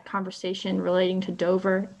think that conversation relating to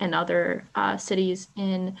Dover and other cities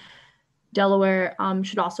in Delaware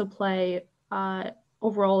should also play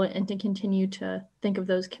overall, and to continue to think of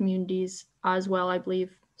those communities as well. I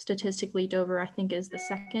believe statistically, Dover, I think, is the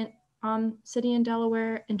second city in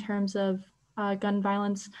Delaware in terms of gun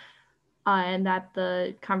violence, and that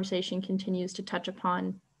the conversation continues to touch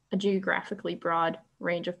upon a geographically broad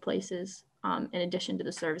range of places in addition to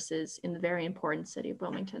the services in the very important city of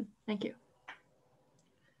Wilmington. Thank you.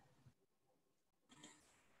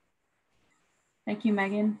 Thank you,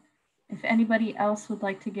 Megan. If anybody else would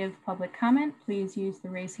like to give public comment, please use the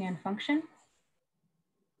raise hand function.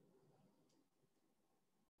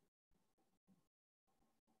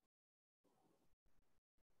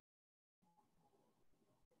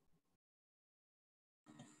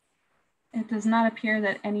 It does not appear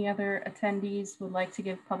that any other attendees would like to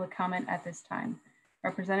give public comment at this time.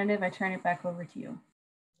 Representative, I turn it back over to you.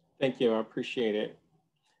 Thank you, I appreciate it.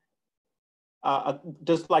 I'd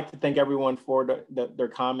just like to thank everyone for their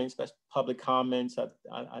comments, public comments.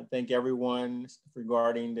 I thank everyone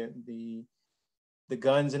regarding the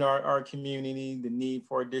guns in our community, the need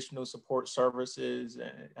for additional support services.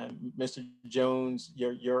 And Mr. Jones,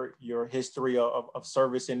 your history of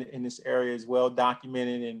service in this area is well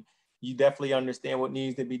documented, and you definitely understand what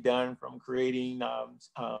needs to be done, from creating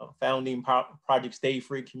founding Project Stay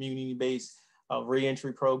Free community-based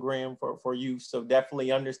reentry program for youth. So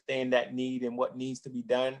definitely understand that need and what needs to be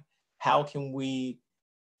done. How can we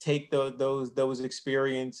take those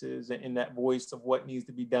experiences and that voice of what needs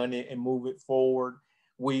to be done and move it forward?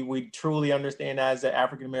 We truly understand, as the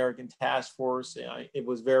African American Task Force, it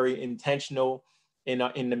was very intentional in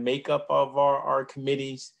the makeup of our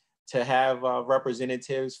committees to have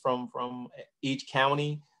representatives from each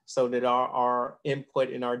county, so that our input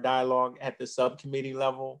in our dialogue at the subcommittee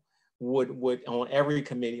level would on every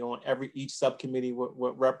committee, each subcommittee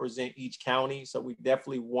would represent each county. So we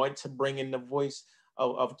definitely want to bring in the voice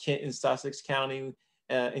of Kent and Sussex County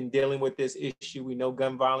in dealing with this issue. We know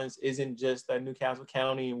gun violence isn't just a Newcastle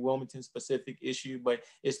County and Wilmington specific issue, but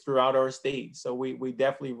it's throughout our state. So we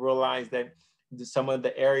definitely realize that some of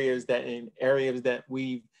the areas that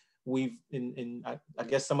we've I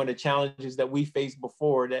guess some of the challenges that we faced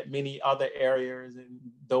before, that many other areas in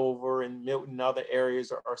Dover and Milton and other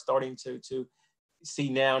areas are starting to see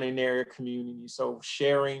now in their community. So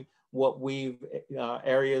sharing what we've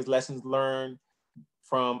areas, lessons learned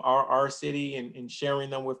from our city and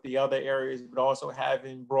sharing them with the other areas, but also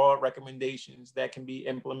having broad recommendations that can be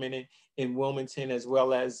implemented in Wilmington as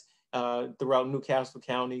well as throughout Newcastle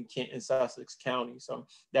County, Kent and Sussex County. So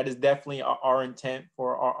that is definitely our intent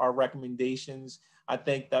for our recommendations. I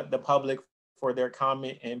thank the public for their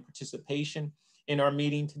comment and participation in our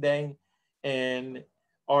meeting today. And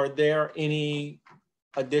are there any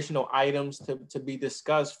additional items to be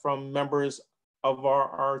discussed from members of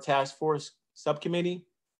our task force subcommittee?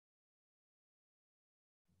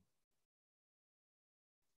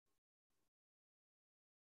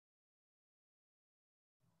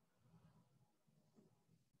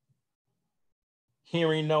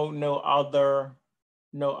 Hearing no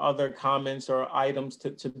other comments or items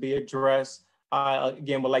to be addressed, I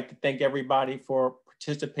again would like to thank everybody for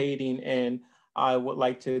participating, and I would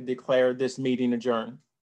like to declare this meeting adjourned.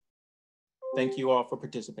 Thank you all for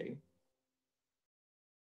participating.